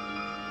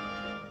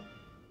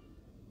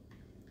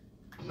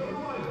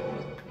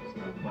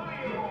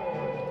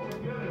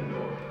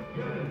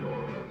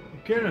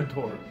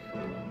 Ganondorf.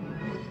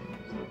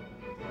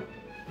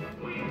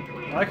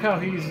 I like how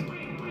he's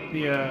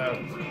the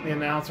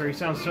announcer. He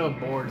sounds so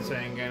bored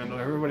saying Ganondorf.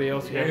 Everybody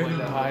else gets like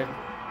the hype.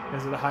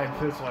 Because of the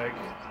hype, it's like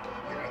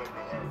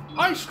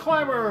Ice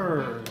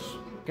Climbers!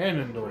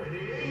 Ganondorf.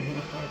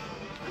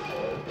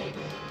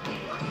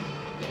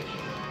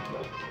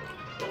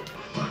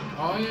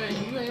 Oh yeah,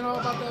 you ain't all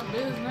about that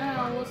biz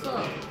now. What's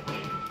up?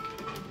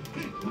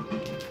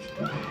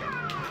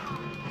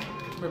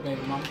 We're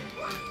baby mom.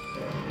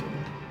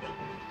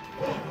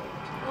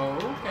 Oh,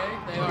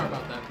 okay. They are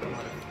about that for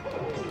life.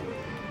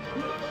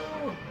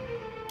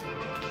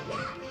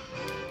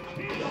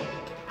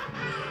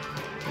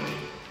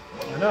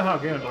 I know how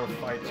Ganondorf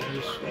fights.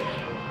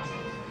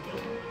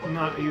 I'm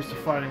not used to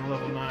fighting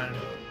level 9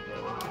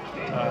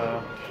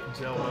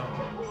 Zelda.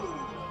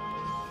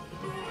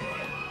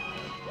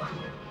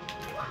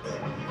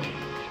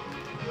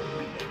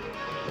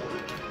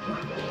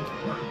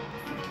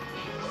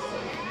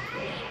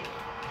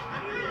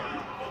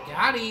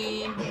 Got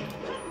him.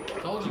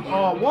 Told you.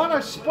 Oh, what? I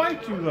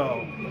spiked you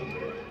though.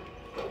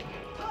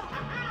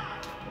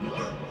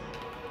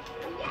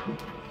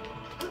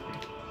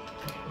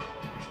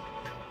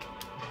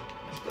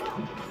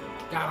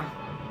 Got him.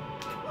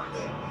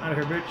 Out of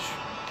here, bitch.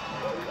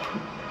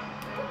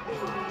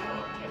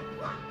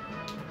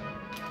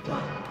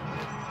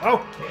 Oh!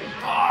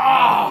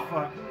 Oh!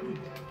 Fuck.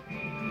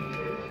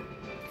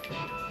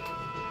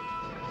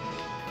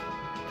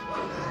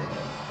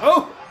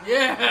 Oh!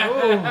 Yeah!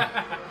 Oh!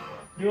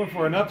 You went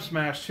for an up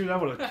smash too, that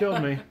would have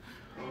killed me.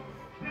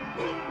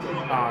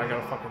 Oh, I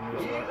gotta fucking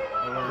lose that.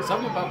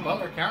 Something about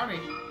Butler County.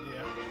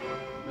 Yeah.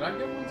 Did I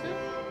get one too?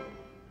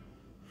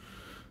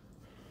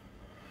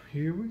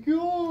 Here we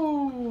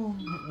go!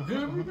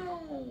 Here we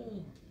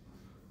go!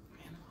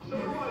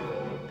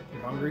 You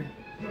hungry?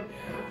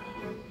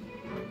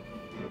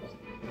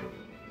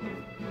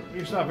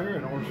 You stop here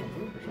and order some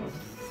food or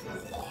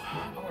something. I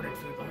ordered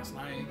food last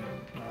night.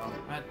 Oh.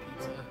 I had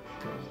pizza.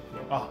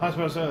 Oh, I was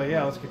supposed to say,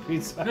 yeah, let's get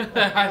pizza.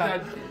 I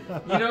had,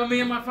 you know me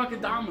and my fucking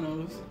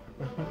Domino's.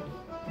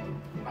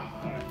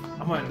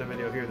 I'm not in the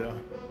video here, though.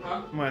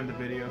 Huh? I'm not in the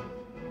video.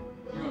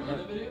 You want to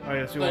end the video? Oh,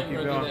 yeah, so you want to keep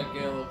Do going. that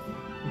Gale of,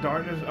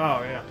 Darkness?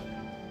 Oh, yeah.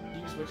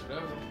 you can switch it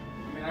over. I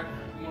mean,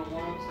 you want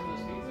more of this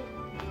pizza?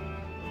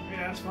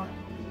 Yeah, that's fine.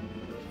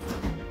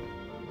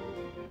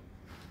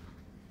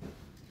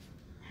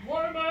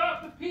 What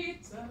about the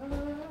pizza?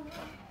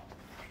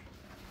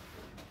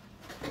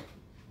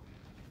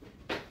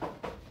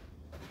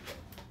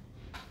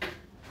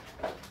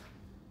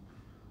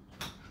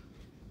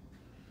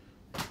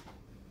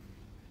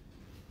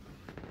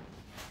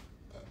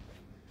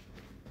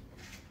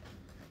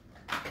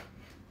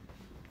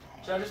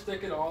 Should I just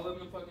stick it all in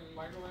the fucking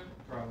microwave?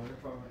 Probably. They're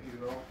probably going to eat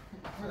it all.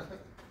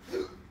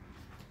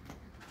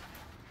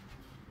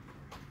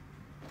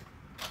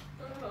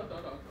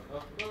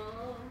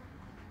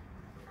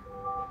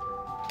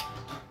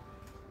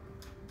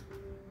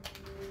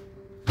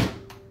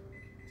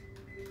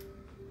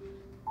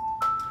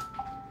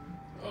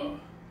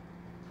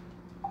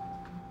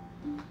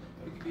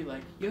 We could be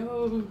like,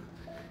 yo,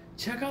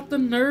 check out the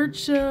nerd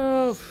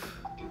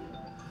shelf.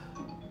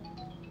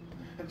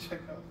 Check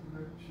out the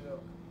nerd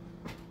shelf.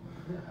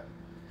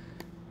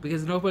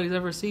 Because nobody's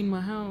ever seen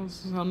my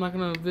house. I'm not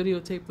gonna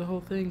videotape the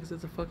whole thing because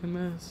it's a fucking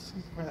mess.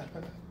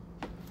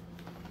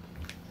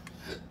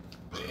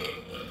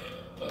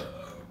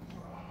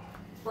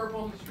 Burp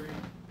on the street.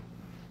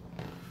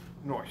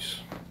 Nice.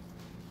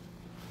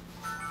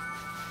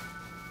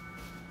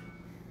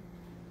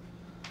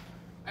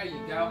 There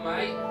you go,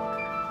 mate.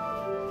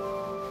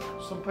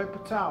 Some paper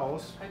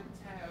towels. Paper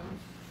towel.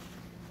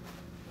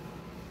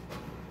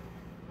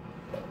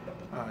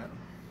 Alright.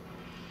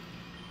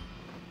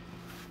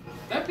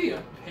 That'd be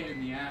a pain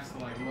in the ass to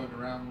like look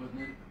around,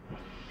 wouldn't it?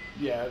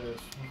 Yeah, it is.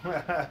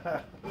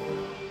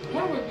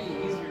 What would be an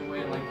easier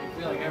way, like, if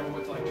you like ever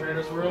went to like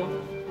Trader's World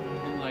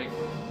and like,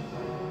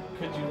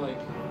 could you like, I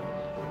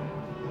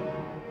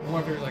wonder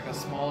if there's like a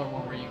smaller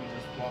one where you can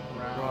just walk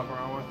around. Walk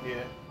around with?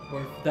 Yeah.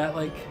 Or if that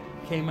like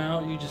came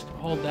out, you just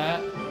hold that.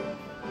 I'll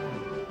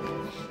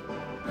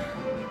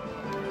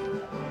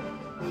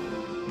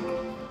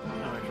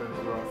make sure to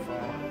throw a file.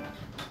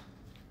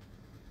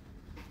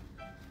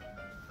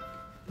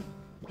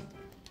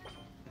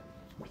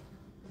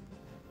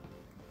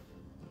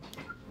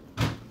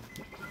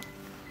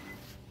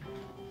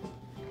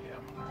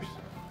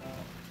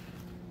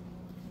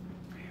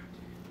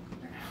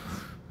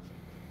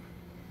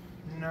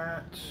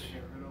 Not.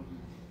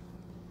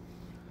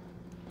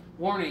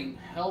 Warning,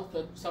 health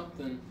of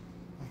something.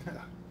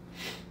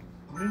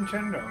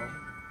 Nintendo.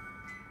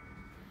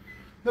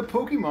 The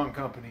Pokemon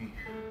Company.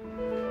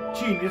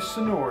 Genius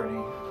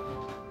Sonority.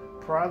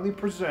 Proudly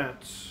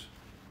presents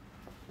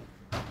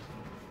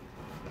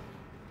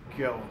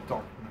Gale of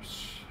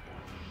Darkness.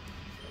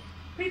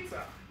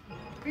 Pizza.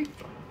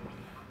 Pizza.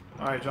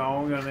 Alright, John,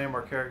 what are we gonna name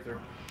our character?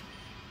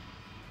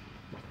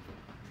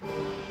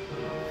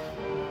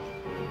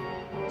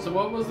 So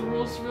what was the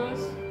rules for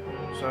this?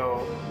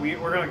 So,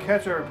 we're gonna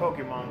catch every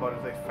Pokemon, but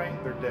if they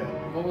faint, they're dead.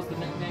 What was the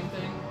nickname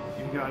thing?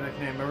 You gotta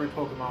nickname every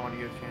Pokemon when you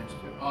get a chance to.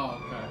 Oh,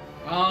 okay.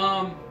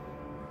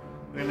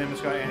 You can name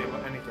this guy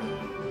anything.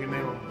 You can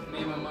name him.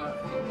 Name him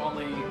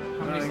only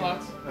how many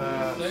slots?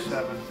 6?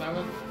 7.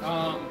 7?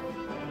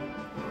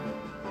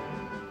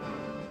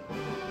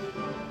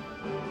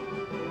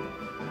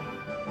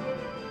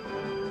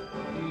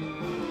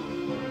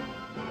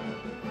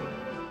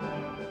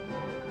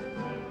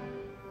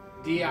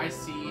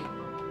 DICED.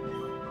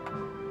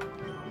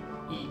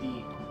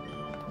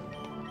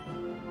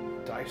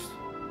 Christ.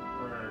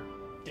 Or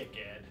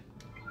dickhead.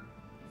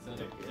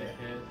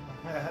 Dickhead.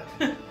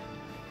 Dickhead.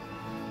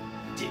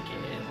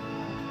 Dickhead.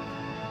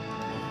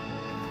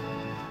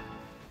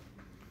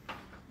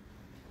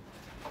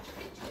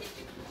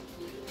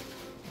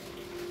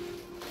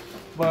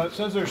 But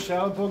since there's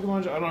shadow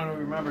Pokemon, I don't know if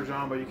you remember,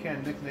 John, but you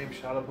can't nickname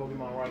shadow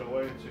Pokemon right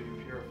away until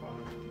you purify them.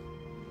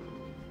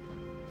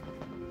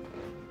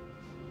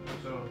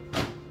 So,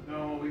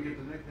 no, we get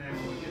the nickname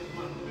when we get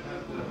one, we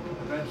have to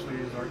eventually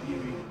use our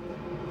Eevee.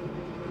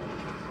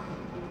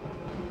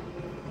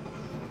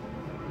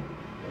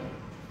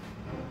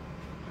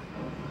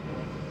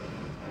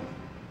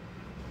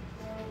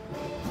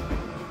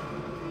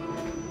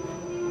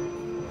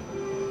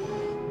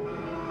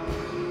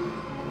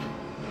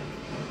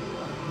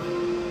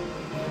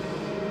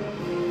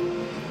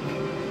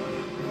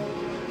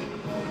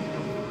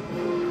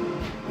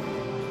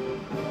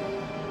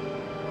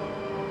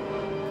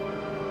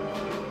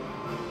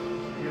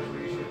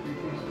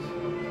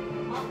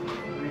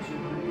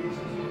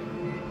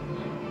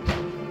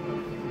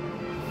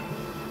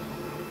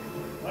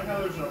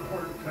 There's an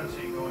important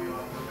cutscene going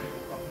on.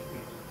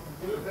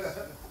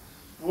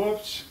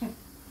 Whoops.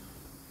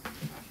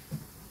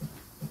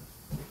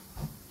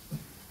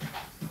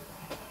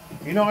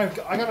 You know, I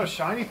got a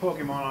shiny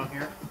Pokemon on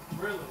here.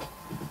 Really?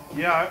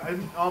 Yeah,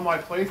 on my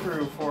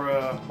playthrough for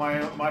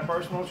my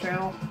personal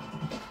channel.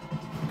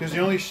 Because the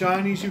only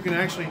shinies you can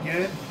actually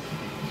get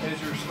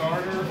is your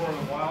starter or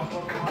the wild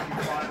Pokemon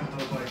you find in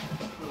those like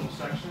little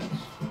sections.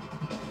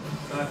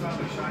 So I found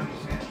a shiny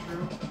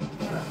Sandshrew.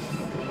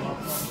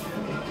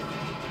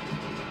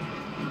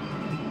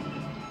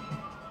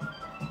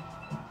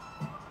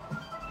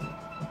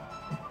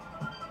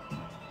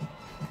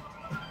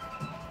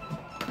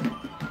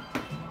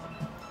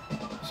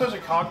 Such a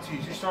cock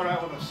tease. You start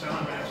out with a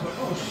Shenanigans. It's like,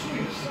 oh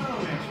sweet, a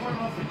Shenanigans running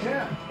off the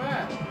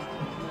bat.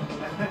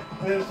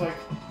 And it's like,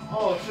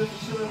 oh, it's just a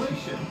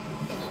simulation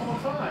this whole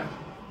time.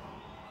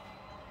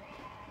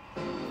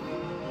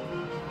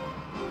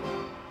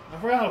 I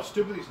forgot how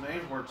stupid these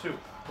names were too.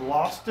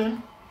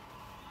 Loston.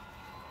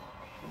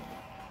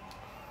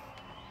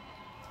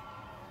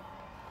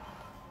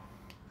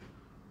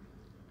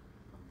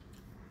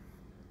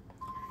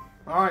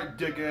 Alright,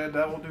 dickhead,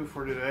 that will do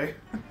for today.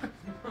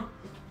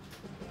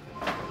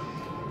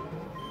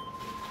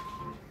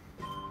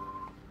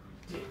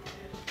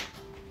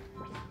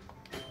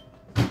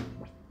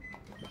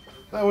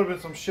 That would have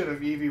been some shit if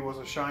Eevee was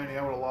a shiny.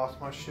 I would have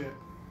lost my shit.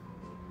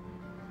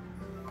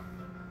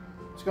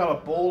 It's got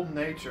a bold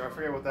nature. I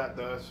forget what that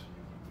does.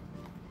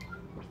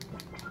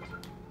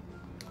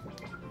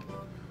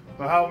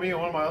 But how me and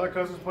one of my other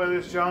cousins play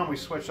this, John, we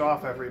switch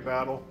off every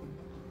battle.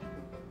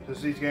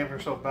 Because these games are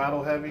so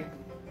battle heavy. You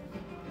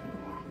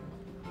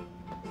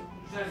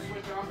said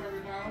switch off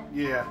every battle?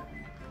 Yeah.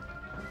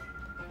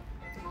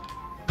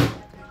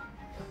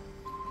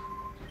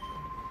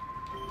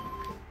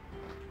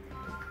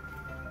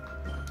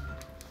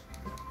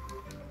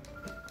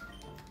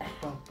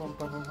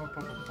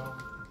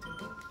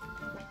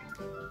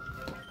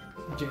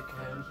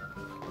 Dickhead.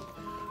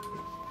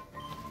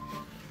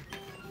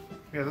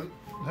 Yeah,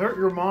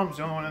 your mom's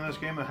the only one in this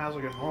game that has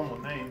like a normal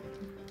name.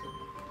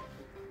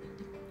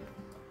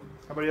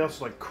 Everybody else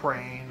is like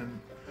Crane and...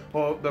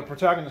 Well, the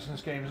protagonist in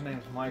this game, his name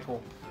is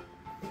Michael.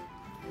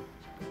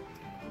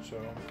 So...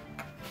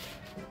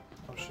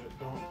 Oh shit,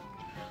 don't...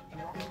 You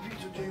don't get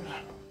pizza, James.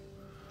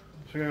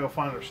 So we're gonna go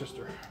find our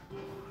sister.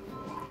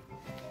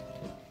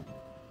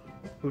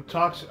 Who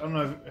talks... I don't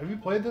know, have you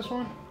played this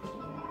one?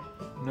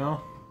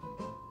 No?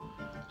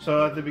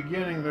 So at the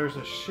beginning there's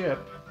a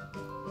ship,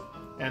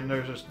 and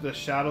there's the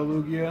Shadow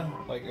Lugia,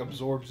 like,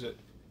 absorbs it.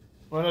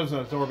 Well, it doesn't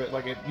absorb it,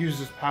 like, it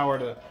uses power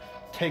to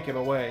take it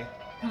away.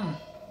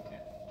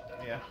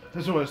 Yeah,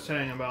 this is what it's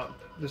saying about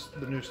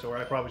the new story.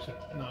 I probably should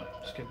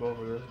not skip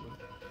over this, but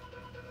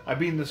I've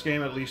beaten this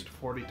game at least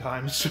 40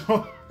 times,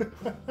 so...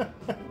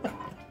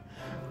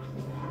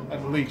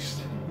 At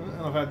least.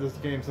 I've had this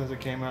game since it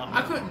came out.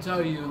 I couldn't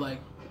tell you, like,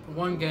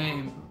 one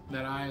game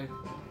that I,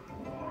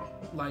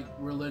 like,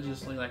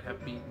 religiously, like, have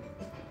beaten.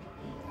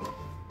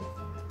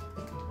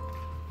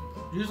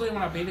 Usually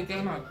when I beat a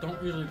game, I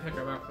don't usually pick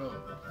it back up.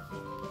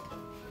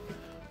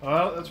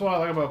 Well, that's what I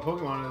like about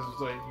Pokemon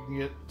is like you can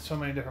get so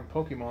many different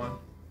Pokemon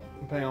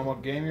depending on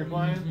what game you're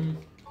playing. Mm-hmm.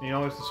 And you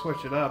always have to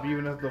switch it up,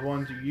 even if the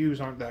ones you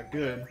use aren't that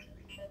good.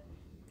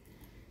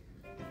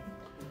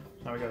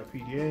 Now we got a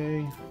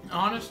PDA.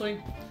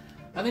 Honestly,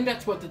 I think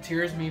that's what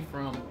deters me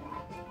from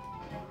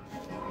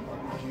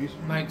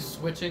like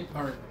switching,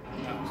 or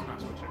no, it's not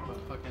switching, but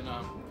fucking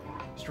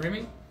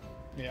streaming.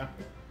 Yeah.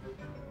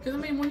 Because I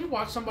mean, when you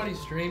watch somebody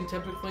stream,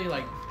 typically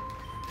like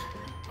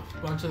a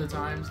bunch of the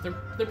times, they're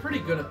pretty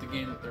good at the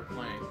game that they're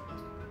playing.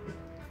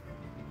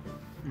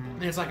 Mm-hmm.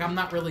 And it's like I'm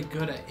not really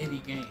good at any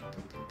game.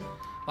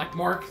 Like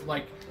Mark,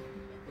 like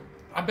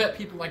I bet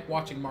people like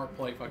watching Mark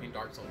play fucking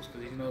Dark Souls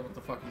because he knows what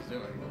the fuck he's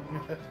doing.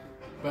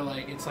 But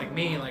like it's like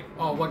me, like,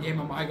 oh, what game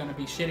am I gonna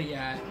be shitty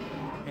at?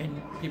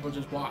 And people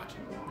just watch.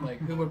 Like,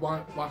 who would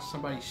watch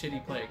somebody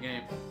shitty play a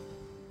game?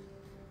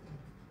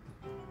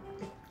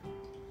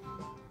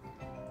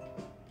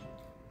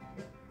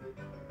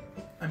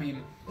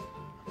 mean,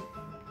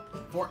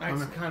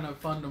 Fortnite's kind of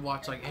fun to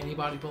watch, like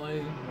anybody play.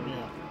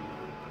 Yeah.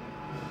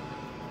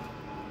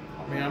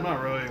 I mean, I'm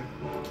not really.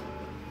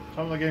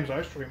 Some of the games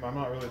I stream, I'm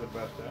not really the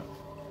best at.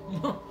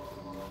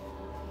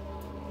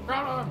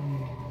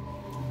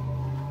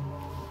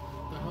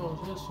 The hell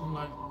is this? I'm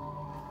like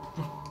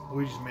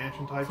Luigi's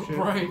Mansion type shit.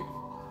 right.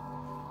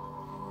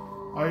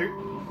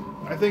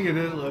 I think it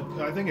is.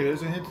 I think it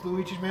is a hint to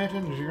Luigi's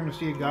Mansion because you're going to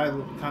see a guy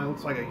that kind of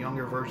looks like a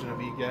younger version of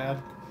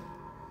Egad.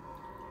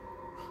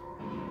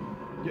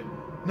 Yeah,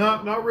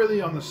 not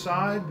really on the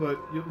side, but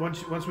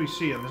once we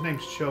see him, his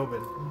name's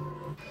Chobin.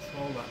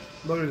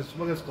 Look at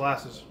his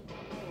glasses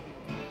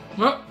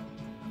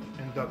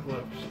and duck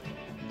lips.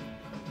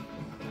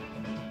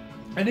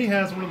 And he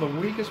has one of the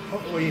weakest.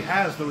 Well, he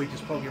has the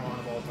weakest Pokemon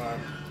of all time.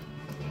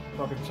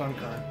 Fucking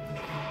Sunkern.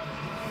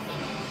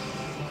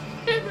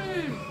 Hit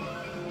me!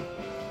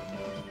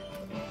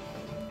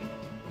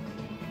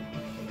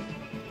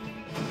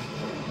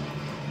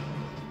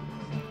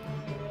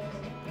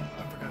 I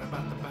forgot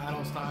about the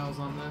battle styles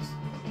on this.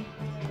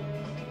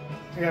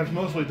 Yeah, it's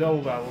mostly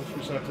double battles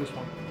besides this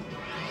one.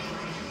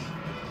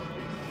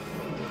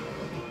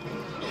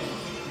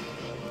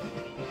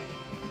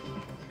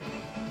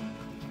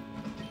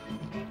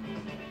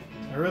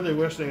 I really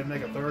wish they would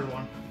make a third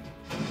one.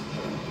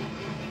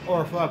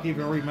 Or fuck,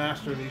 even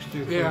remaster these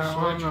two for Yeah, the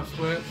on Switch. the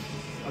Switch.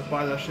 I'd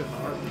buy that shit in a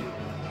heartbeat.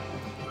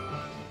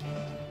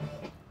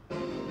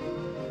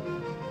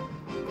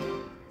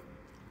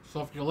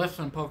 So if you're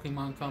listening,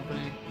 Pokemon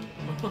Company.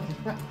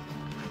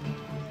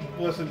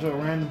 Listen to a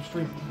random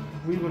stream.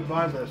 We would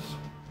buy this.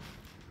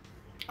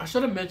 I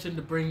should have mentioned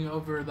to bring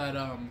over that,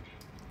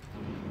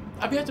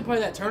 I'd have to play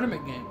that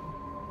tournament game.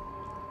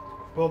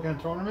 Pokemon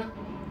Tournament?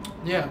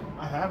 Yeah.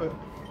 I have it.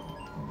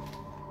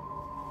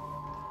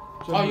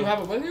 Oh, you have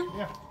it with you?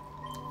 Yeah.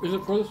 Is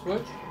it for the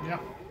Switch? Yeah.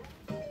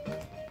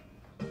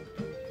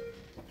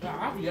 Yeah,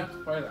 I have yet to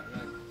play that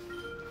game.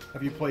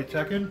 Have you played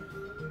Tekken?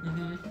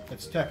 Mm-hmm.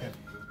 It's Tekken.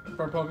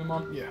 For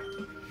Pokemon? Yeah.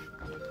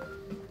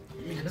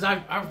 Because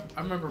I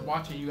remember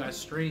watching you guys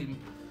stream.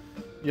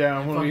 Yeah,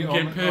 I'm fucking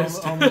get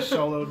pissed. almost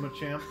soloed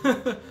Machamp.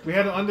 We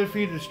had an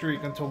undefeated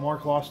streak until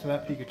Mark lost to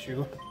that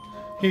Pikachu.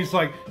 He's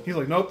like,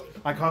 nope,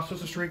 I cost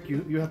us a streak.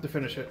 You have to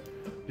finish it.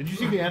 Did you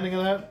see the ending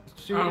of that I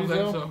series? don't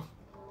think so.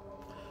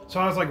 So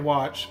I was like,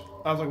 watch.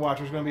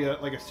 There's gonna be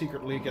a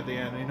secret leak at the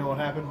end. And you know what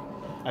happened?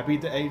 I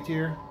beat the A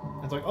tier.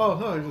 And it's like, oh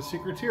no, there's a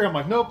secret tier. I'm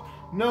like, nope,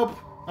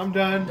 I'm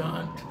done.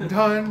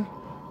 Done.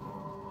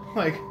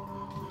 Like.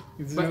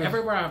 But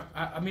everywhere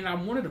I mean, I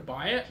wanted to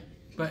buy it,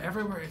 but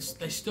everywhere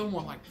they still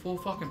want like full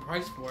fucking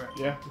price for it.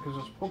 Yeah, because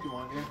it's a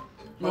Pokemon game.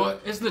 Well,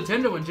 it's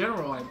Nintendo in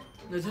general. Like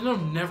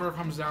Nintendo never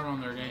comes down on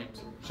their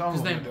games. Some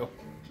of them do.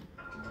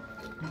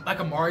 Like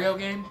a Mario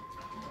game.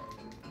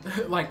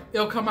 Like,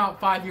 it'll come out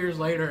 5 years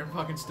later and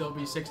fucking still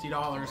be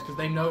 $60 because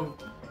they know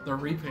the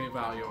replay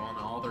value on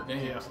all their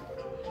games. Yeah.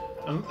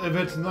 And if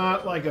it's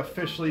not like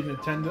officially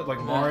Nintendo, like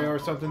Mario or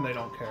something, they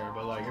don't care.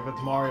 But like if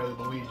it's Mario,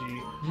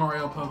 Luigi,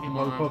 Mario,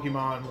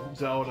 Pokemon,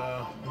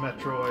 Zelda,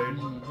 Metroid,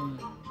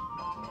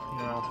 you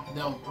know,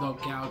 they'll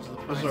gouge the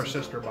price. This is our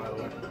sister, by the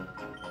way.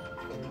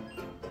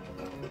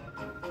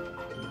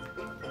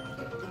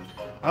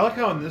 I like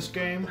how in this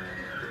game.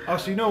 Oh,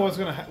 so you know what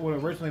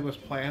originally was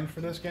planned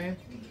for this game?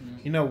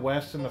 You know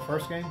Wes in the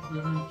first game?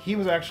 He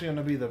was actually going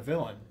to be the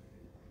villain.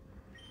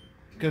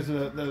 Because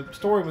the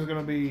story was going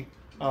to be...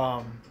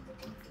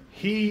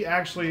 he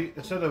actually,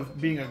 instead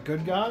of being a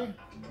good guy,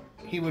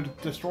 he would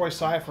destroy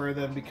Cypher,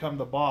 then become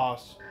the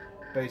boss,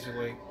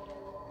 basically,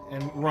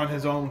 and run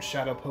his own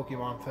Shadow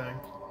Pokemon thing.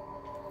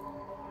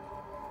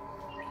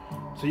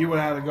 So you would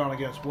have gone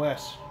against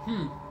Wes.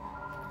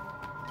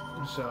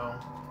 So...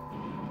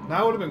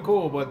 that would have been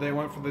cool, but they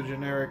went for the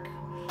generic...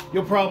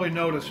 You'll probably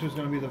notice who's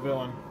going to be the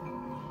villain.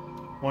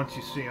 Once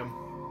you see him,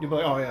 you'll be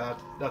like, oh yeah,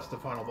 that's the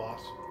final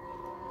boss.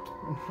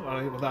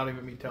 Without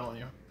even me telling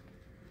you.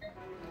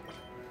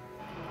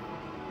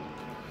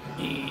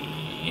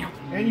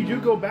 And you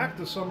do go back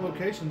to some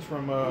locations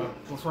from the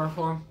first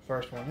one?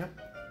 First one, yeah.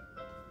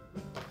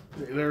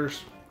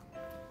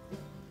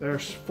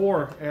 There's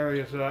 4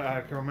 areas that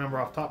I can remember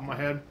off the top of my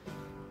head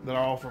that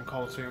are all from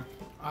Coliseum.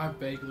 I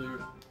vaguely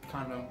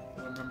kind of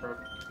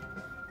remember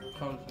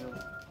Coliseum.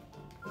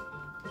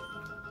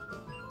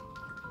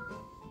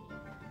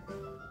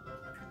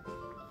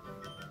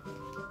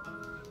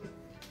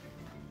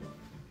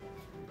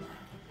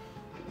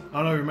 I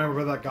don't know if you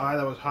remember that guy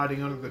that was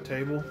hiding under the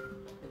table.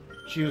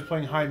 She was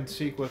playing hide and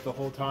seek with the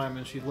whole time,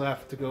 and she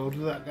left to go to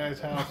that guy's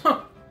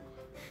house.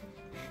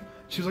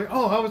 She was like,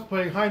 "Oh, I was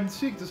playing hide and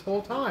seek this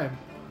whole time."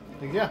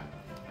 Like, yeah,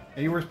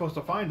 and you were supposed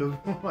to find him.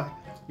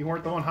 You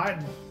weren't the one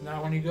hiding.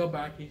 Now, when you go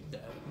back, he's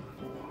dead.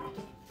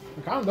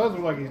 It kind of does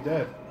look like he's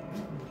dead.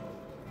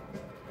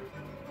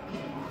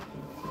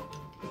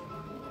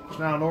 So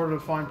now, in order to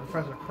find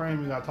Professor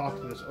Crane, we gotta talk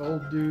to this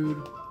old dude.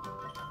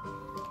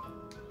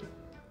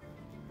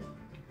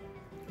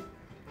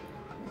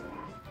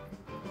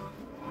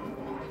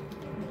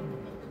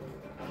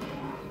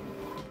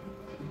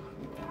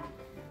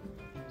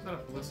 Is that a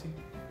Blissey?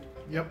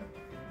 Yep.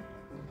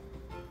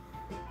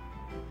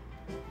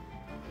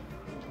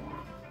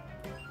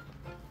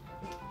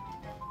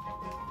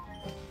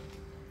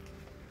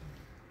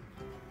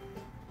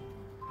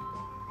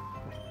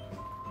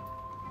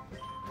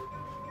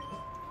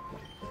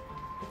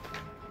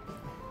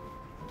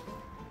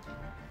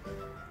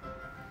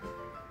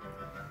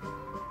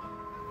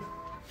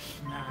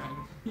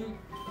 Man.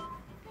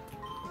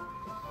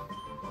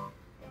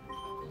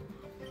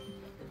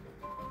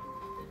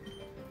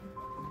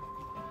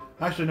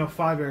 Actually, no,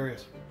 5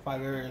 areas.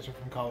 5 areas are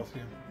from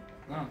Coliseum.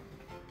 Oh.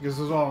 Because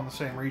this is all in the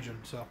same region,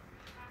 so.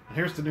 And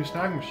here's the new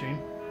snag machine.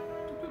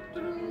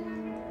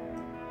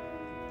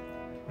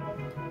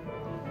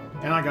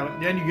 And I got it.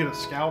 Then you get a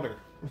scouter.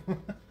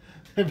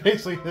 It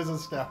basically is a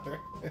scouter.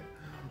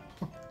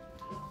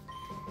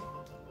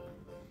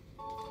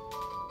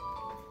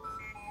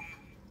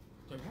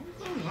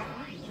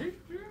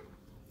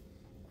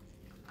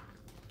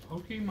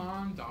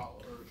 Pokemon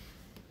dollars.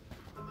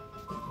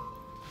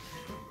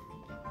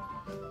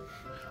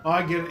 Oh,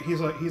 I get it.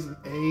 He's an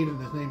aide, and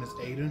his name is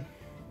Aiden.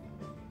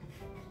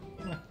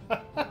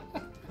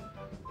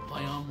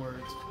 Play on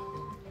words.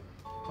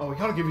 Oh, we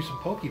gotta give you some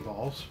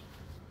Pokeballs.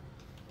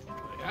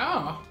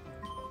 Yeah.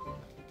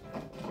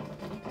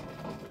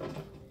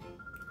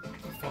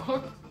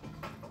 Fuck.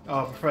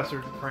 Oh, Professor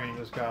Crane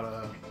just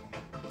got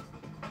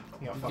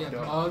he got fucked Get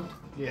up. mugged.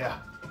 Yeah.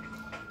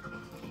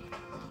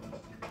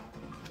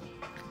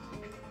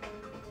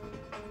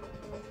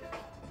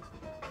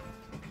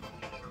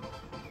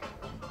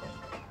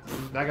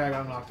 That guy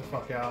got knocked the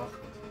fuck out.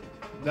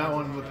 That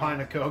one, the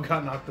Pineco,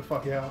 got knocked the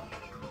fuck out.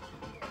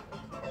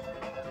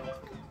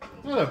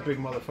 Look at that big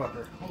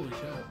motherfucker. Holy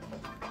shit.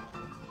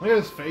 Look at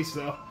his face,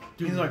 though.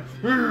 He's like,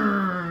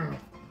 "Rrrr."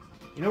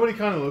 You know what he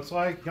kind of looks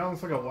like? He kind of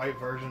looks like a white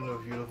version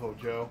of Beautiful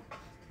Joe.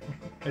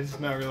 I just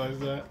now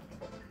realized that.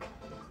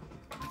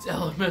 It's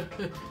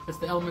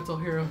the elemental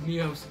hero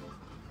Neos.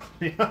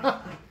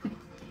 Yeah.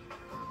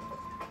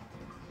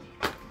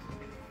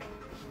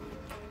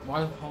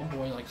 Why is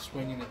homeboy like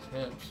swinging his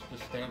hips,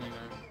 just standing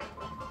there?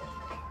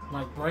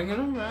 Like, bring it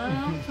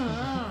around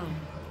town.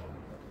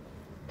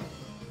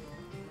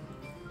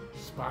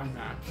 Spy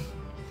match.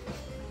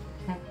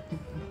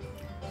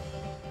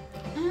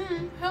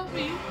 Help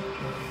me.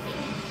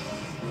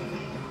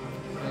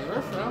 Hey,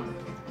 Ursula.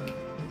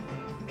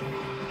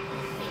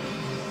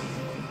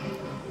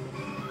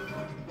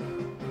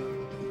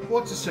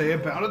 What to say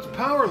about its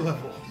power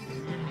level?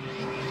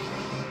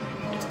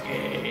 It's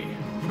gay.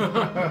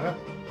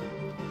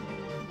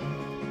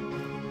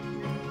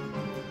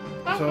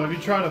 So if you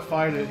try to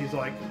fight it, he's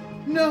like,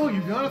 "No,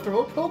 you gotta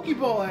throw a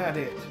Pokeball at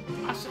it."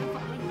 I said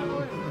fucking do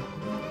it.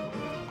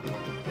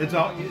 It's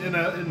all,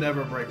 it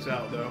never breaks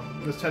out though.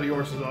 This Teddy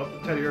Ursa is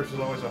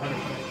always 100%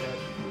 catch.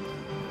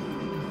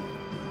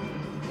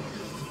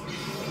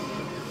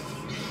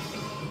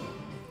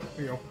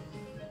 Here you go.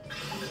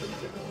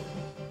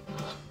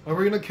 Are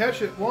we gonna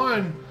catch it?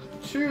 1,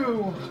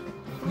 2,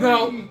 3.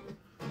 No.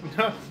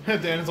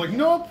 And Dan's like,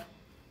 "Nope."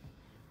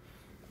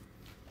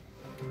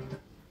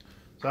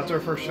 So that's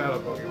our first Shadow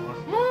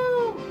Pokemon.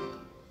 Woo!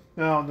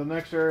 Now, the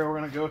next area we're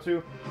going to go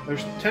to,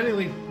 there's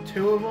technically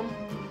 2 of them,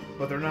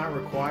 but they're not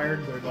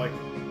required. They're like,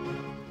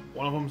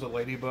 one of them's a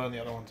Ladybug and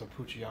the other one's a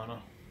Poochyena.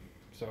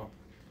 So.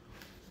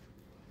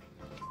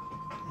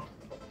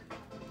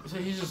 So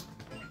he's just...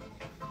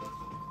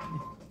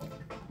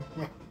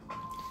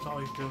 That's all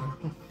he's doing.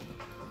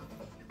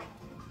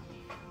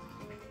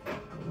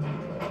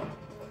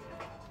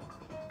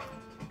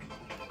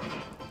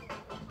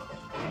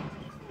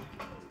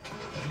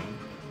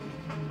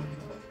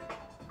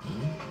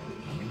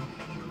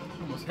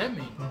 Almost hit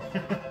me.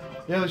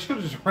 Yeah, they should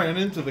have just ran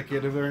into the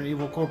kid if they're an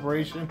evil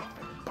corporation.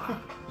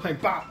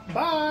 Like,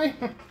 bye!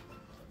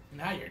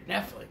 Now you're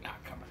definitely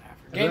not coming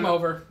after. Game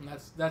over.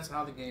 That's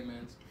how the game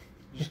ends.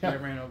 You just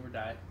get ran over,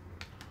 die.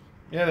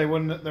 Yeah, they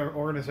wouldn't. Their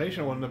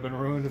organization wouldn't have been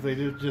ruined if they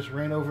just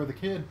ran over the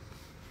kid.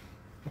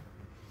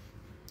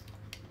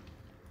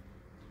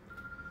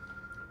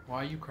 Why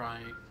are you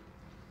crying?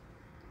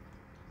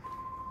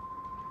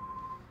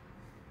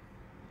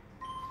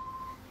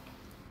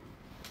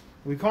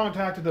 We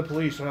contacted the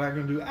police, so I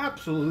can do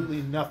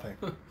absolutely nothing.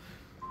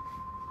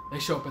 They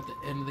show up at the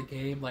end of the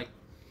game, like,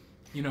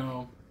 you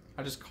know,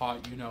 I just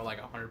caught, you know, like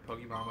 100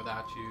 Pokemon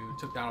without you.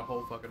 Took down a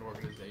whole fucking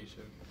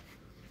organization.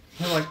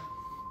 They're like,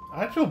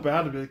 I feel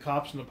bad to be the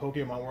cops in the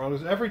Pokemon world.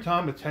 Because every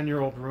time a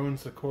 10-year-old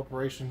ruins the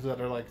corporations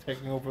that are like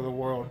taking over the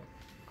world,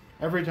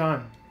 every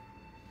time.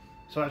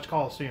 So that's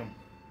Coliseum.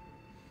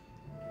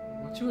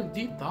 What you in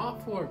deep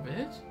thought for,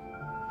 bitch?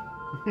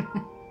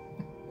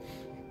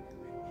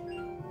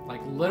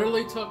 Like,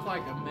 literally took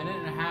like a minute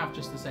and a half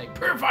just to say,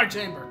 Purify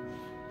Chamber!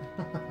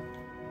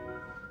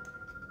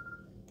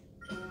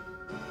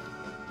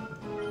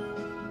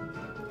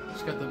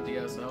 Just got them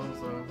DSLs,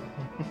 though.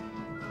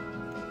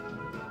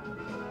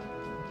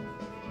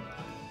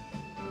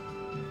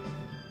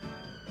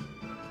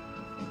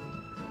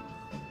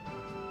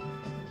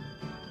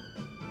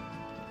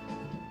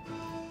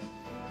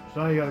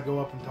 So now you gotta go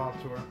up and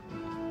talk to her.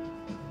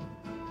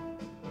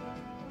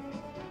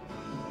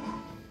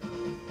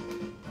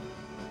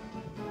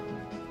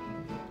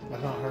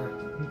 That's not her.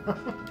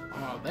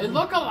 Oh, they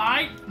look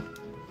alike!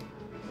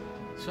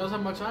 Shows how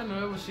much I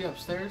know. Was she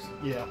upstairs?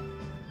 Yeah.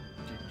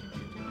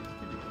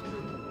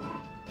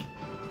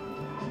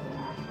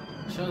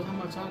 Shows how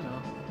much I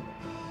know.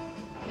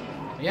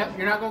 Yep,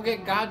 you're not gonna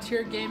get God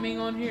tier gaming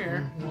on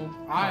here. Well,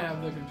 I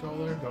have the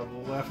controller. Go to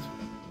the left.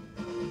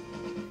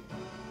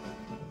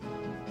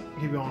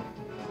 Keep going.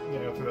 You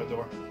gotta go through that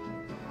door.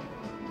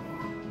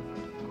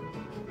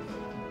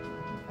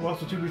 Well,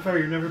 so to be fair,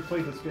 you've never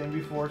played this game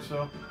before,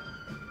 so...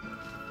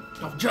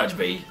 Don't judge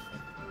me!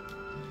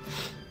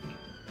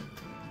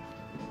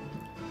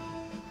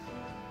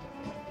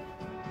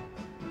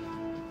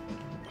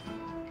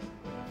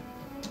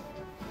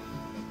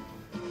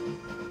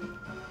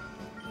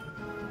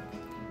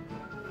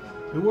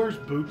 Who wears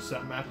boots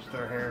that match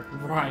their hair?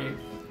 Right.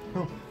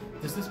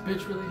 Does this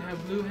bitch really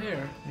have blue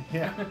hair?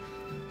 Yeah.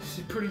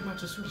 She's pretty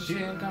much a Super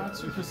Saiyan God,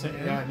 Super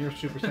Saiyan. Yeah, and you're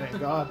Super Saiyan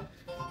God.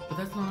 But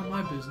that's none of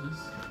my business.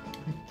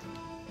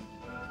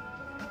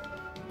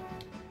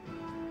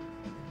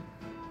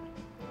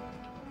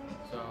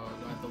 So,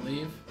 do I have to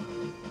leave?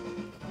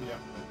 Yeah.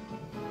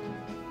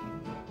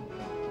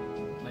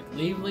 Like,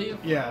 leave?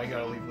 Yeah, I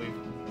gotta leave.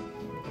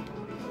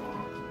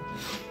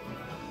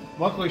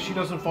 Luckily, she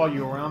doesn't follow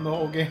you around the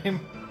whole game.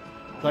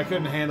 I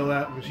couldn't handle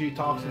that because she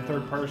talks in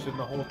third person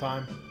the whole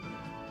time.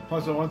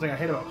 Plus, the one thing I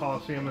hate about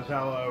Coliseum is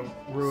how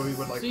Rui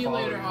would like See you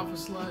follow later, you. Alpha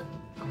Slut.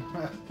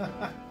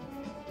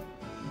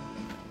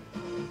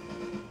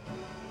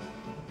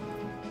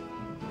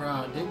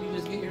 Bro, didn't you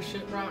just get your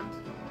shit rocked?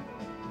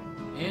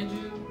 And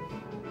you?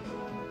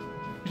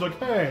 He's like,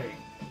 hey!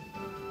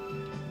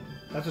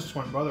 That's his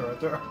twin brother right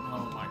there.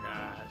 Oh my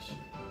gosh.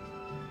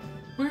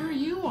 Where are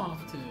you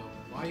off to?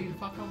 Why are you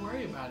fucking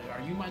worried about it? Are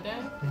you my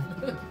dad?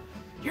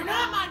 You're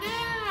not my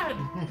dad!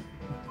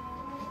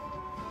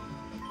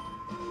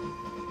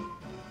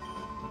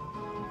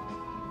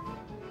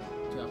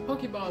 So,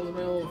 Pokeballs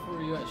available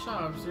for you at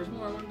shops. There's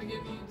more I wanted to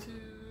give you to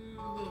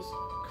this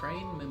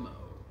Crane Memo.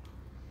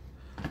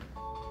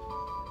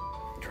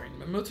 Crane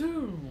Memo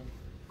 2.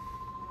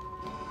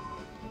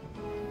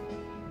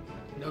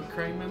 No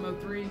Crane Memo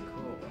 3?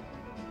 Cool.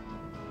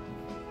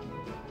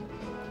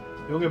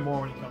 You'll get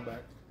more when you come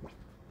back.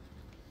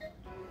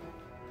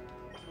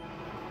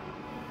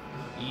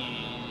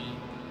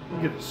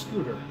 You get a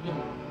scooter.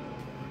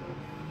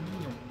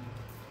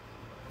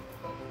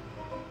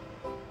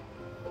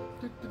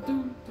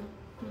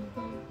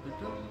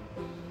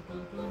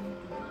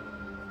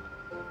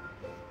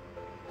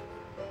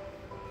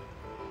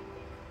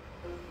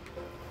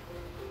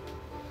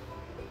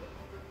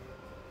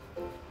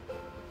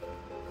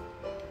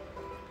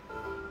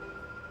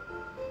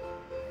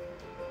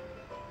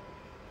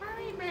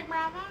 Hurry, big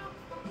brother.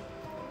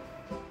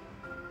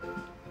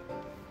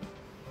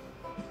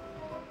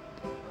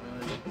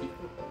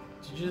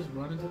 Did you just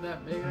run into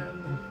that big ass?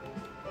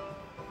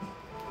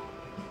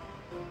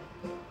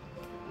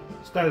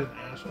 This guy's an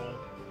asshole.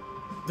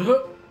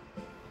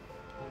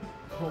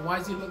 Well, why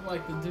does he look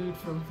like the dude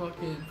from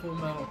fucking Full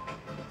Metal?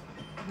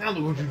 Now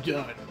look what you've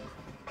done.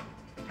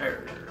 I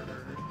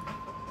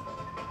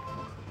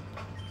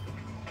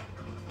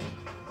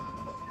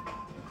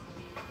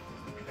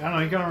don't know,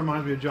 he kind of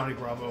reminds me of Johnny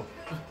Bravo.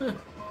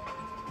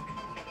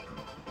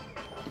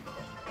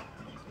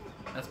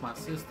 That's my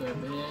sister,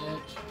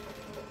 bitch.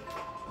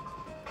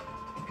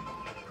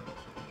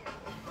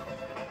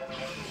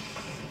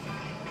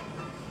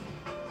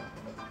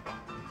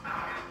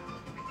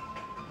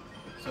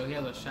 So he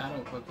has a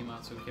shadow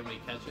Pokemon, so can we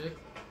catch it?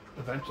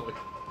 Eventually.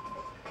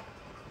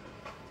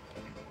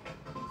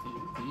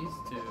 These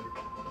two.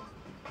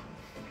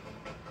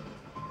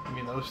 You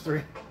mean those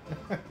three?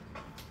 Look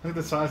at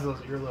the size of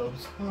those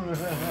earlobes.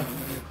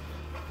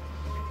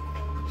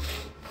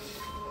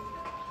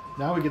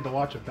 Now we get to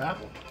watch a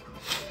battle.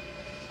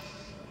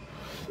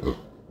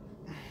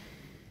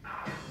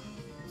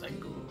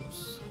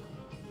 Goose.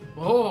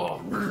 Oh!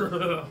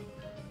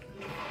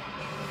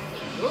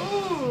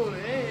 Ooh,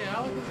 hey,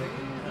 I like this.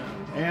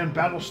 And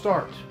battle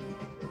start.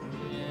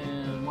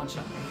 And one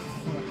shot.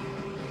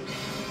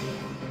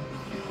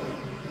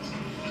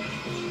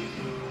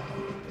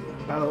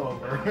 Battle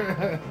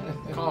over.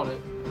 Called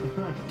it.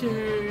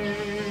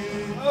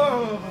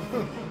 Oh!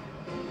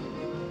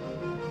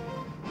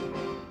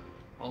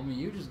 Homie,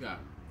 you just got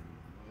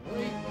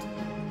raped.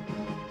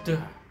 Duh.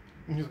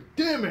 He's like,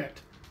 damn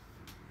it!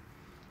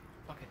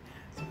 Fucking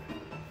ass.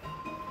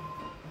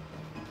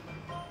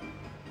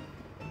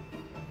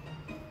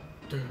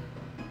 Duh.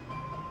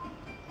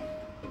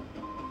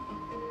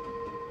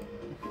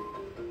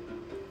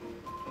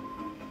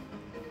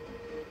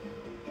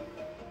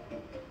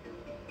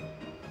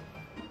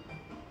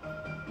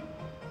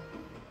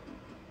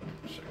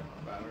 Checking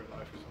my battery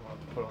life because I'm going to have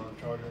to put it on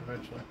a charger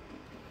eventually.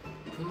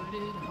 Put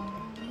it on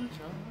the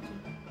charger.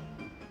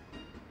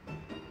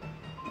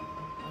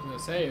 I was gonna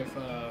say if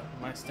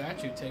my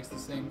statue takes the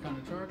same kind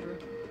of charger.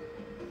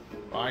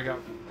 I got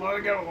a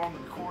longer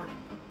cord.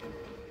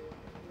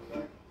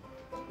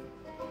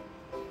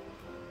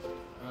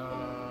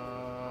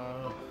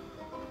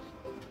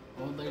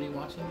 Old lady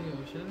watching the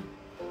ocean.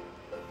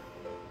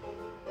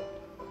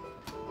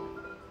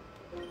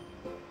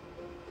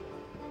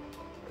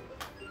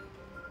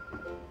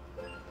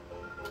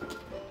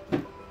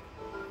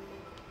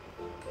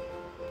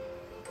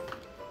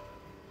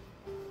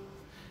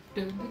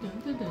 I'm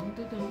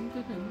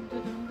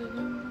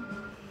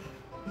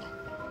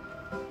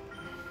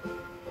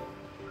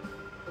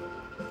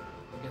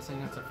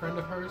guessing that's a friend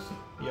of hers.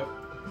 Yep.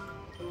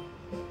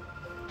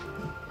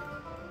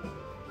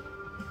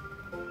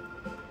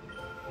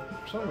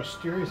 Something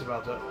mysterious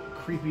about that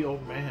creepy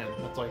old man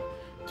that's like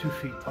 2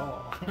 feet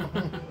tall.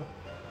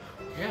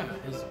 Yeah,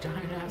 his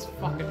giant ass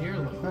fucking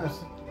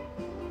earlobes.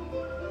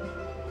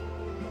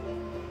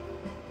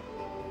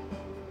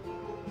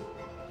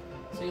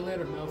 See you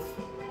later, MILF.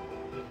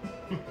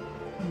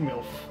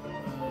 MILF.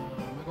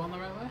 Am I going the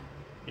right way?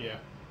 Yeah.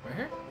 Right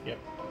here? Yep.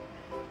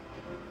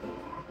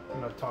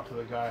 I'm gonna talk to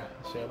the guy,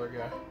 the sailor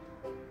guy.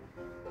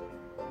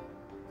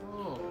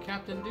 Oh,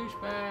 Captain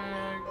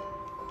Douchebag.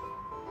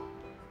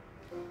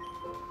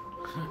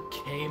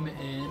 Came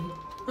in.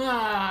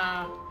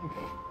 Ah.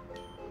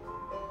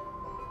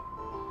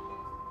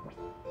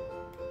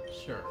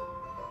 Sure.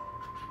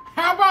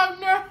 How about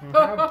no?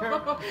 How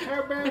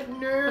about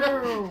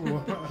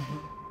no?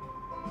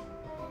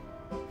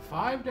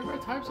 5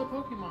 different types of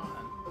Pokemon.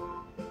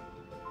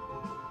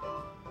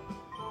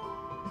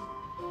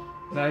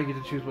 Now you get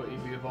to choose what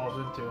EV evolves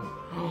into.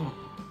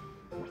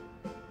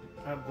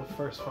 Out of the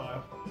first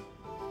 5.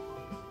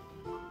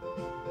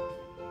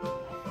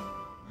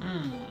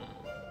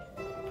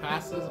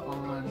 Passes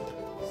on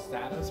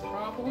status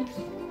problems.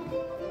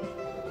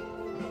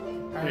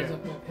 Powers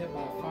up if hit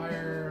by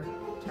fire.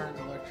 Turns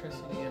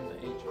electricity into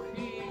HP.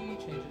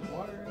 Changes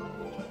water into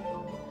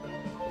HP.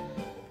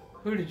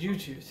 Who did you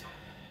choose?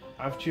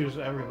 I've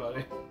chosen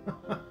everybody.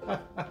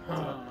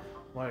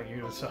 Why don't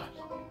you decide?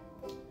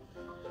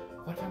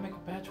 What if I make a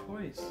bad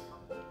choice?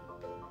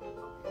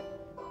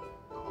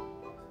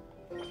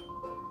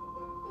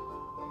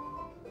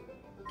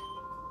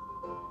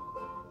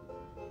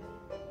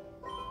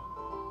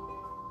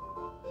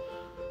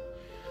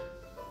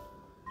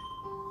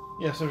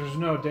 Yeah, so there's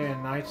no day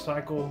and night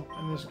cycle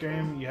in this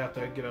game. You have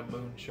to get a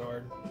moon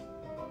shard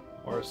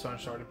or a sun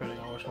shard, depending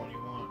on which one you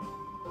want.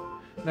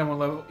 And then when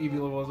Eevee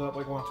levels up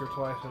like once or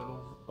twice,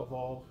 it'll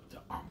evolve.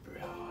 The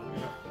Umbreon.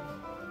 Yeah.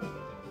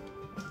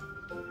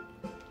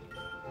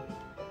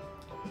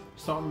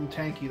 Something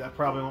tanky that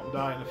probably won't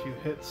die in a few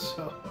hits,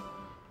 so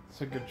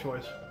it's a good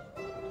choice.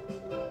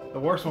 The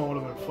worst one would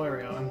have been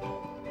Flareon.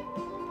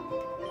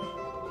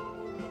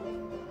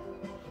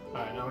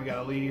 Alright, now we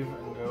gotta leave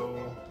and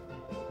go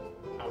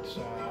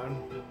outside.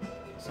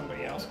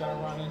 Somebody else gotta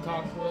run and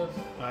talk to us.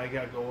 I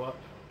gotta go up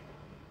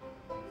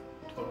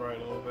to the right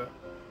a little bit.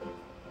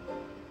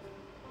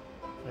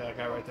 Yeah, that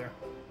guy right there.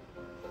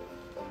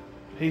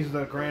 He's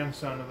the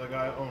grandson of the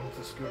guy who owns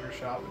the scooter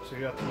shop, so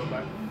you have to go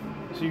back.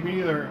 So you can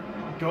either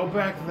go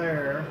back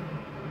there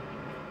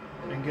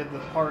and get the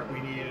part we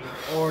needed,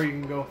 or you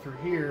can go through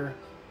here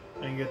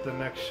and get the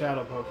next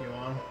shadow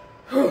Pokemon.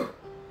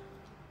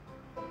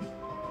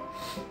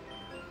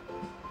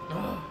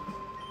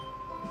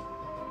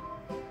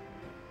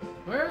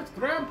 Where's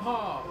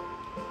Grandpa?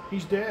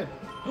 He's dead.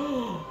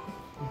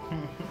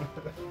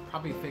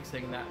 Probably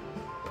fixing that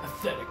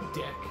pathetic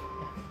deck.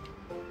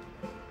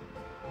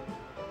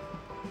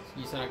 So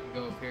you said I could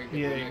go up here and get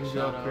Yeah, the you next can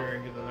go shadow. up here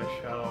and get the next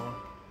shadow one.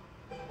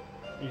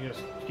 You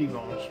just keep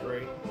going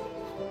straight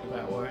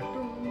that way.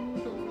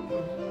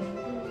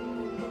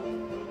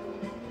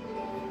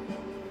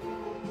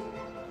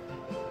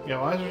 Yeah,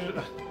 why is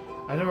there,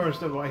 I never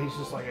understood why he's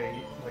just like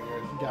a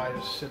guy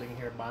just sitting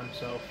here by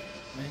himself.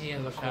 And he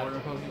has a shadow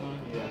Pokemon.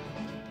 Yeah.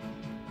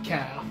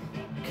 Cal.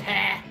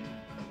 Cat.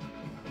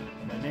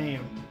 My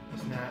name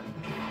is not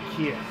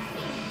Kia.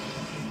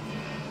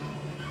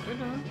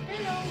 Hello.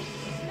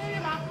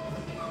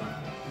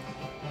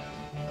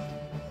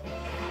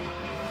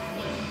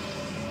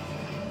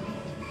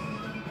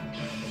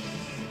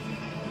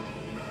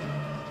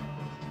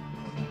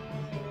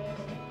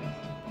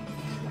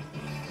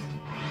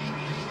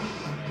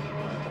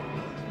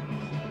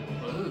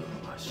 Ooh,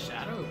 a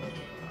shadow.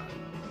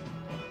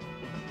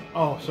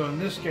 Oh, so in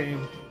this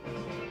game,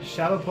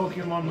 Shadow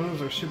Pokemon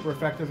moves are super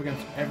effective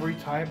against every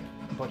type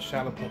but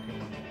Shadow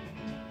Pokemon.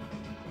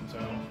 So,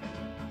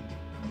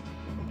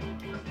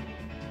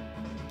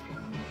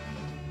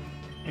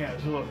 yeah,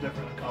 it's a little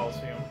different in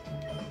Coliseum.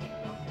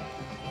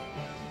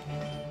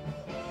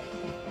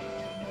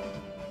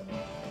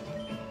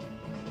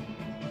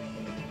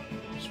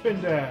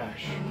 Spin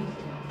Dash!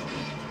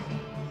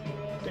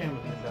 Damn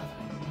it, did nothing.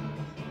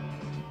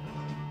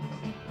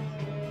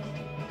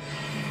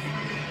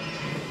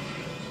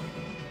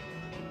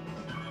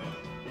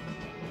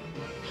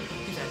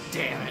 He said,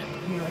 damn it.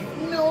 And you're like,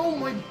 no,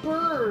 my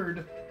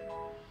bird!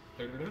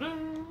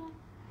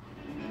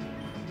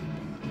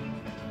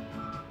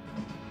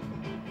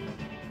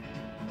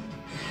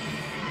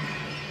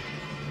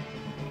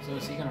 So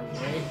is he gonna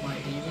rape my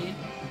Eevee?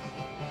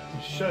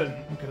 You should,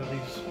 because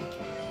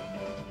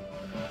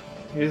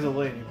he's a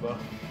lady, but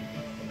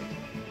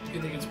Do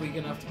you think it's weak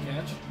enough to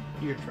catch?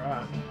 you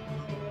try.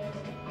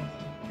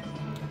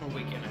 Or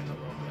weaken it a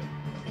little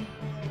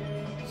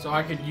bit. So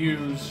I could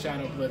use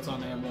Shadow Blitz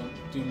on him, won't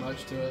do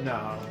much to it. No,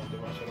 I won't do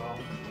much at all.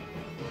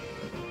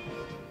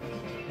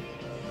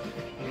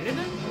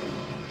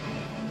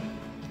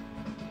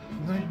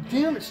 Like,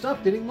 damn it,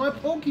 stop hitting my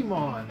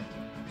Pokemon!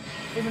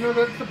 Even though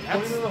that's the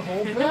point of the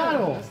whole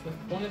battle! That's the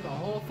point of the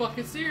whole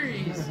fucking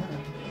series!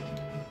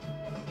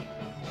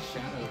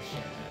 Shadow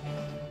Shad.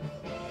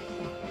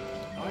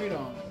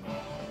 Item.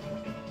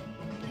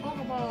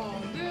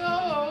 Pokeball,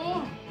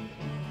 go!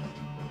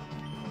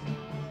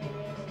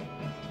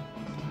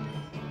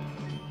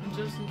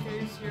 Just in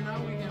case you're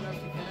not weak enough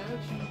to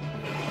catch.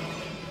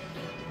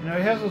 You know,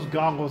 he has those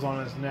goggles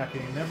on his neck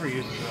and he never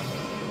uses them.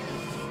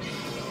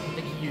 I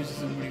think he uses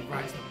them when he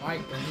rides the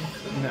bike, doesn't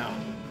he? No.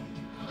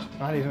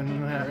 Not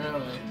even that.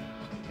 Really?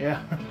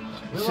 Yeah.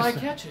 Will I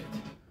catch it?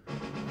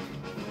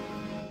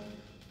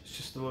 It's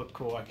just to look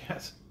cool, I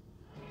guess.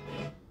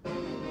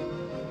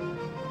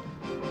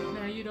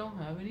 Now you don't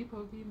have any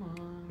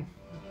Pokemon.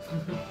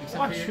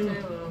 Watch you.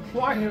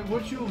 Why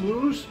would you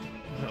lose?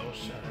 No,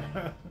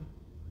 sir.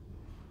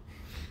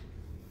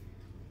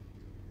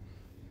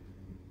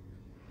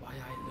 Why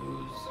I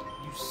lose?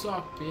 You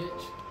suck,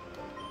 bitch.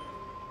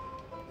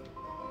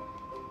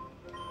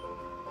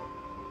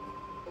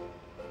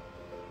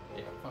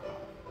 Yeah, fuck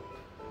off.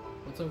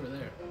 What's over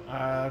there?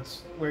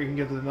 That's where you can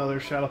get another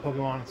Shadow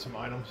Pokemon and some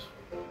items.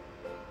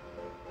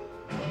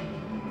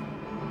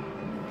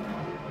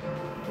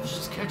 Let's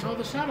just catch all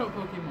the Shadow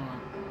Pokemon.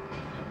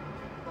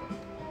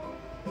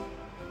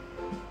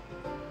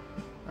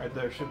 Right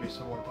there should be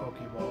some more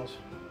Pokeballs.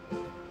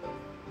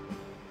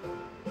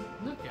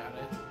 Look at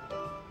it.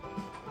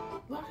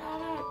 Look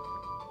at it.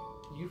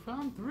 You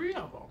found 3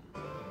 of them.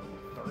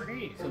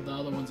 30? So the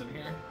other one's in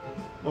here.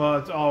 Well,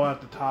 it's all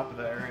at the top of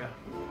the area.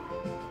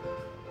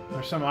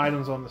 There's some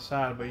items on the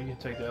side, but you can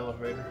take the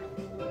elevator.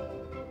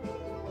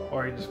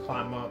 Or you just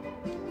climb up.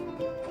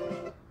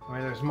 I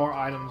mean, there's more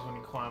items when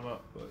you climb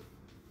up, but...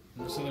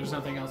 So there's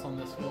nothing else on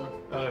this floor?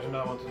 Oh, there's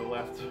another one to the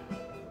left.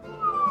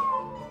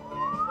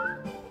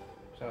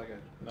 So I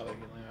got another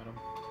healing item.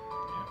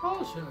 Yeah.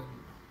 Potion.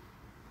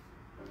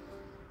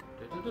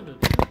 The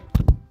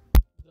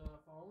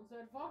phone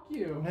said fuck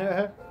you.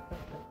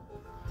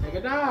 Take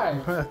a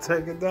dive.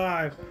 Take a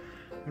dive.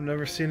 I've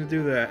never seen it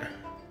do that.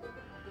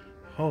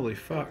 Holy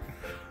fuck.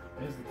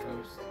 There's the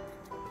coast.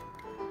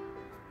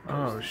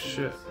 Oh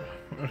shit.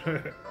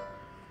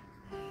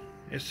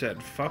 It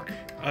said fuck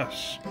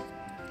us.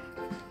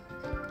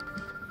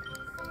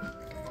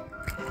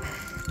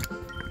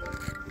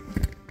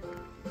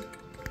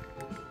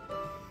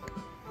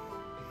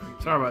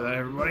 Sorry about that,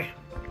 everybody.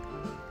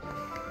 I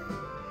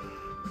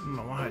don't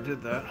know why I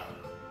did that.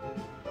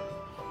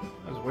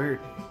 That was weird.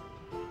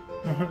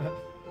 I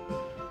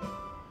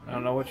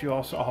don't know what you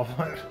all saw,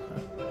 but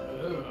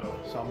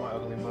saw my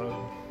ugly mode.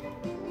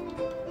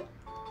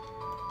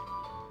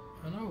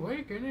 An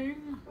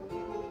awakening.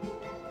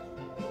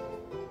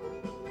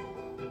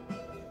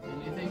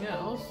 Anything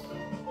else?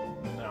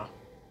 No.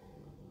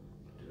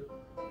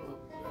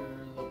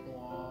 There's a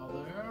blah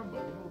there.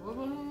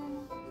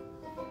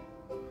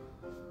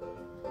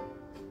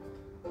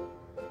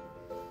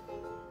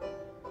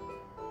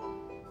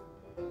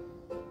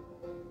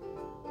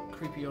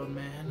 Creepy old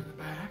man in the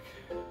back.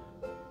 You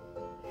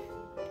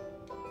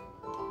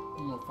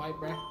wanna fight,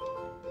 bruh?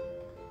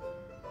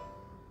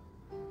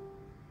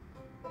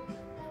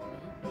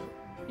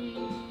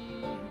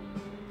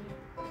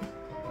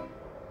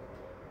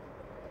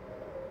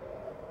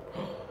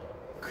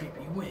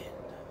 Creepy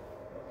wind.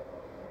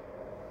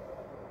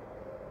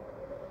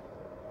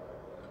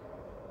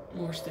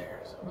 More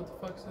stairs. What the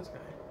fuck's this guy?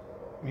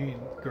 You mean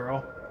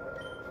girl?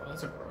 Oh,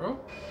 that's a girl?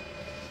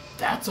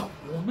 That's a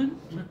woman?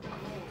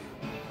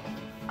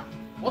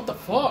 What the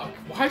fuck?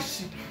 Why is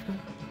she...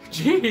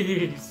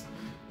 Jeez!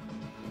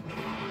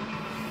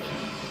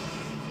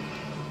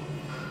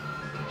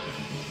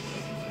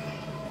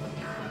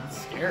 That's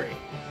scary.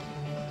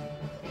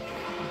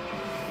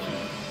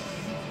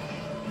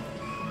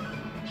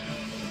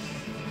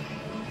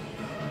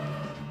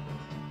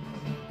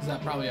 Is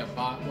that probably a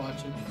bot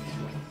watching?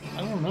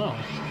 I don't know.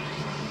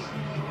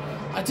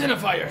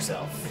 Identify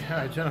yourself!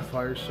 Yeah,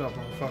 identify yourself,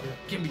 motherfucker.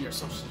 Give me your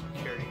social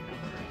security number.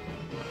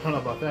 I don't know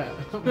about that.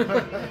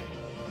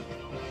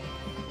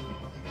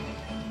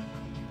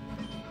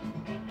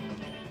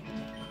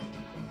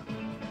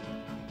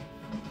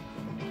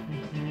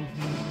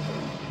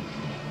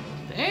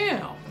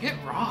 Damn! Get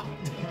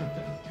rocked!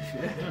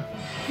 Shit.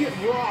 Get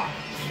rocked!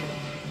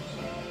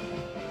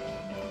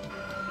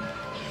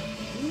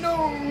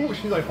 No!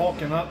 She's like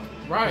hulking up.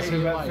 Right,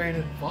 See that like,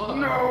 fainted. fuck.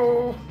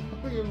 No!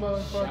 You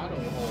motherfucker. Shadow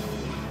hole.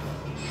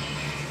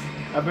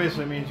 That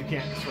basically means you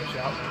can't switch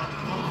out now.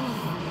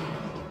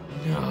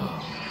 No.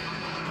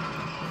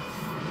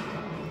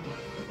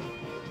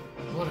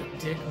 What a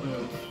dick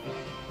move.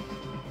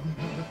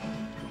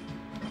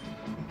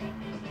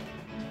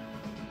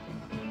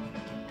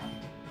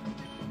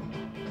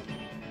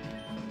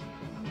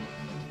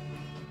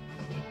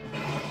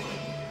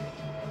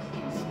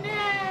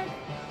 Snag!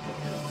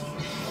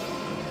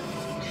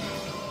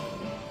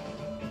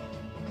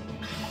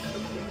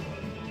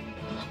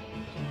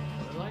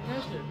 I like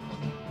that shit.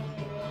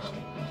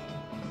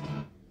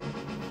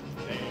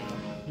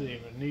 Damn. Didn't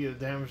even need to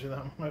damage it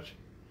that much.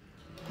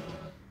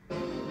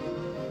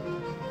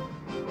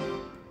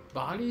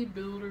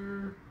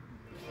 Bodybuilder.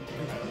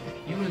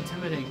 You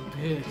intimidating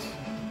bitch.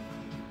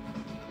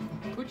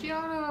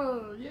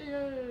 Pucciano!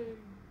 Yay!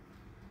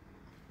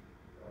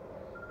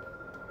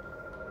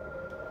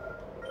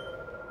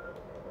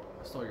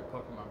 I stole your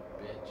Pokemon,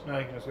 bitch. Now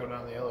you can just go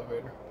down the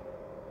elevator.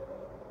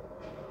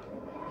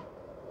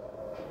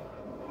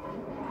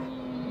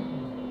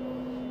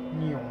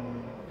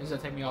 Does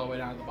that take me all the way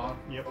down to the bottom?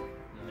 Yep.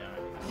 Nice.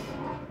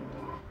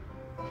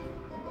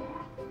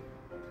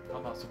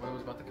 I thought somebody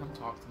was about to come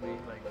talk to me,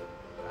 like,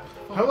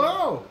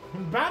 hello!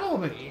 Battle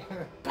me!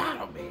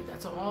 battle me!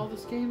 That's all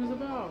this game is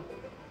about.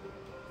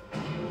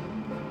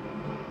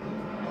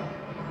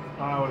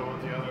 I would have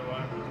went the other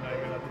way, because now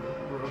you're going to have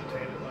to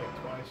rotate it like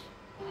twice.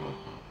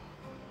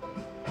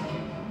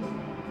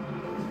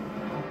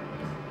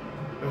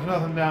 There's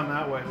nothing down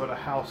that way but a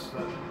house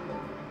that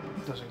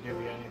doesn't give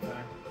you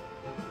anything.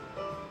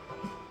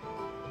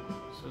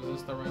 So is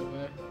this the right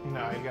way?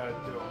 No, you gotta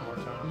do it one more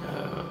time.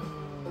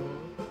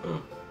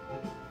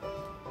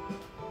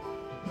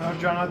 No,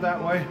 John, not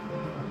that way.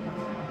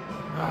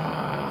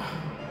 Now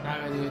I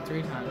gotta do it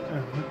 3 times.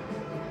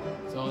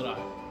 So do I.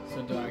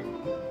 So do I.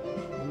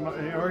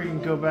 Or you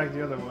can go back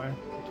the other way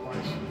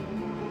twice.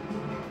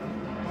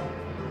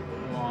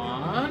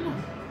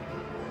 1.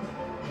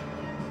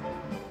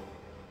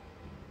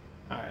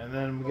 Alright, and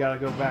then we gotta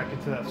go back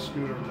into that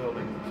scooter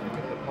building to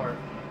get the part.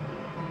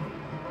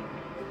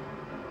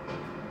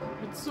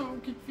 It's so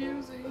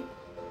confusing.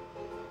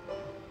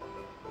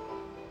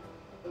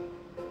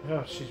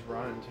 Oh, she's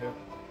running too.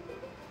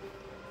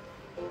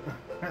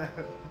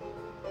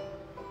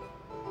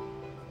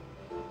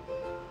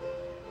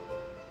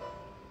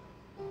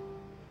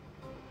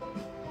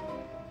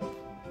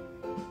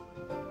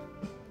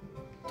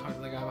 Talk to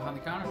the guy behind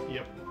the counter.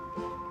 Yep.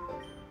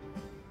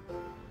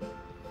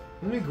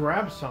 Let me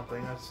grab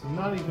something that's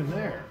not even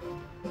there.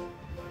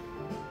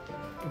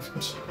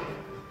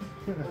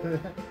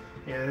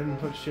 Yeah, they didn't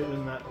put shit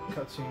in that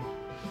cutscene.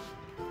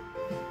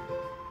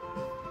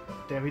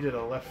 Damn, he did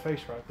a left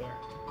face right there.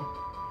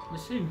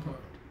 Machine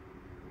part.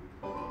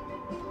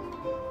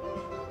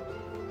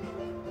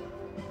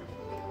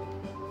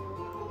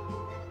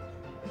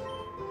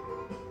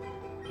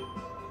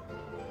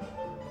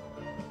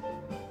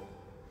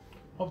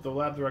 Hope the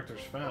lab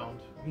director's found.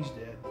 He's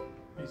dead.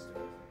 He's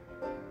dead.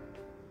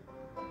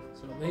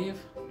 So leave?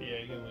 Yeah,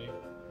 you can leave.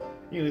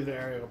 You can leave the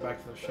area, go back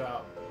to the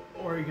shop.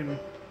 Or you can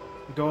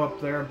go up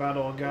there,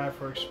 battle a guy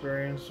for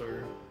experience,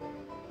 or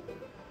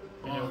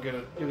you'll get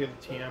a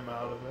TM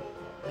out of it.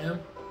 Him?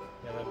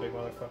 Yeah, that big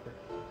motherfucker.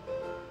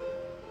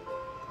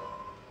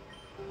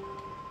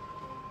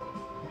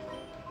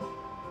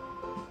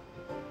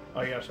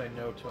 Oh, you gotta say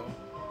no to him.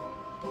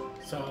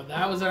 So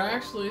that was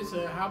actually,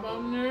 so how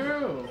about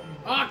no?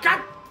 Oh,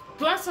 God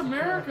bless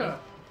America!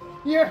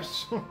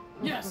 Yes!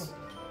 Yes!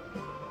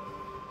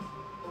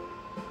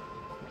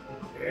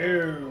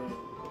 Ew.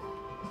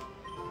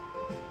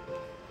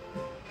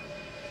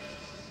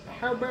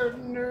 How about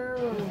no?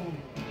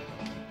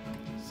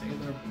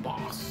 Sailor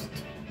Boss.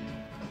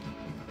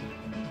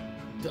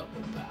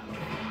 Double battle.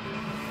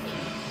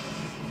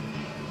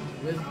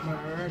 With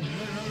my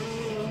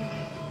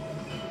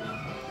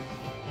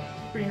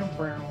Bam,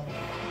 bam.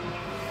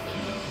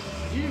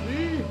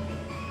 TV.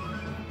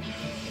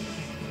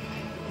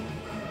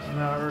 So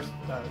now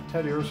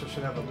Teddy Ursa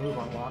should have a move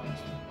unlocked.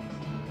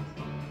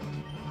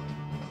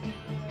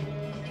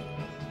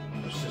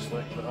 It's just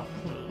like the lick.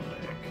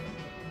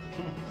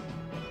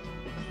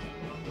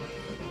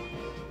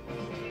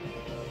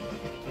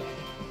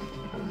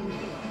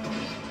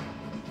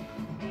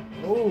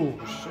 Oh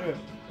shit.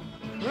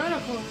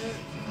 Critical hit.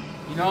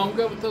 You know I'm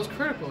good with those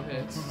critical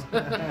hits.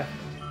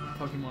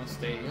 Pokemon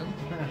Stadium.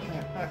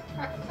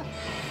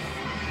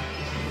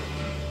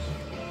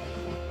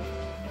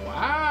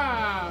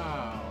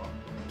 Wow.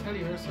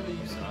 Teddy Ursa,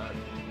 you suck.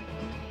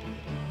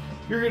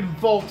 You're getting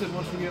vaulted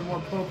once we get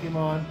more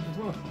Pokemon.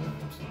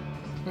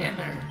 In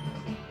there.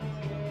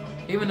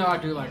 Even though I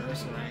do like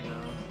Ursa Ring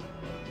though.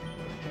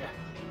 Yeah.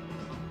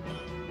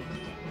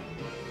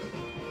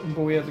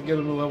 But we have to get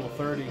him to level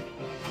 30.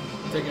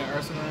 Take an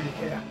Ursa Ring?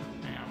 Yeah.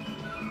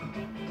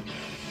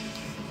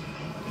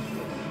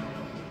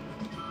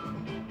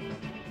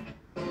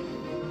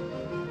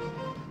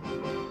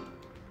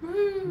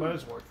 But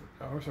it's worth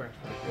it. Horse Ring's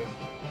pretty good.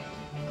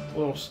 A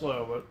little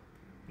slow, but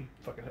he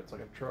fucking hits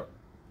like a truck.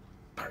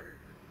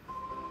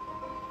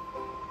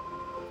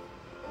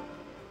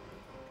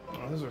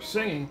 Oh, as they're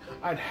singing,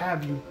 I'd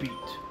have you beat.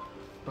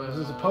 But this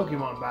is a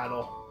Pokemon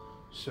battle,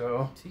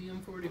 so...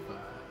 TM45.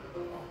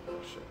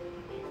 Oh, shit.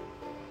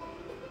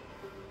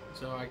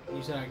 So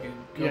you said I could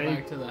go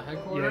back to the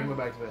headquarters? Yeah, you can go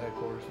back to the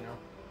headquarters now.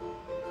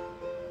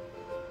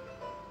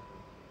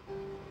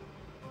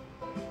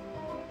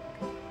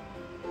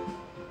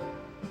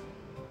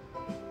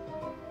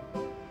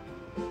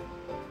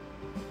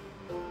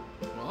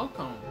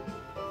 Welcome.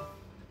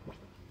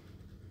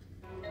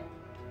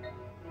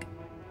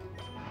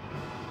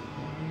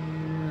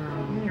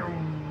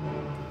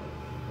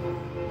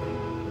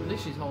 At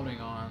least she's holding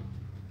on.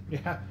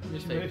 Yeah,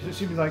 Just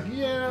she'd be like,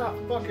 yeah,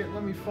 fuck it,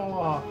 let me fall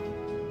off.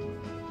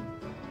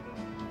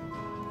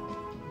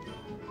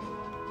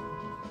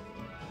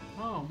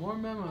 Oh, more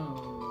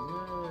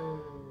memos.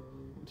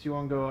 Do you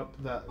want to go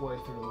up that way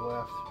through the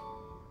left?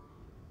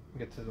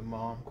 Get to the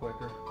mom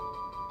quicker.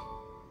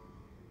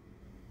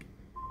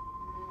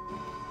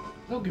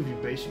 They'll give you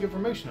basic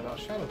information about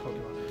shadow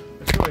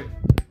Pokemon. It's really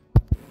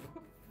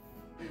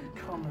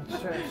common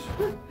sense.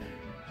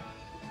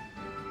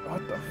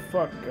 What the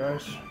fuck,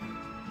 guys?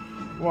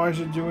 Why is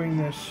it doing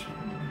this?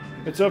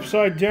 It's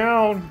upside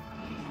down!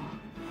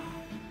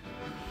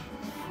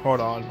 Hold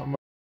on.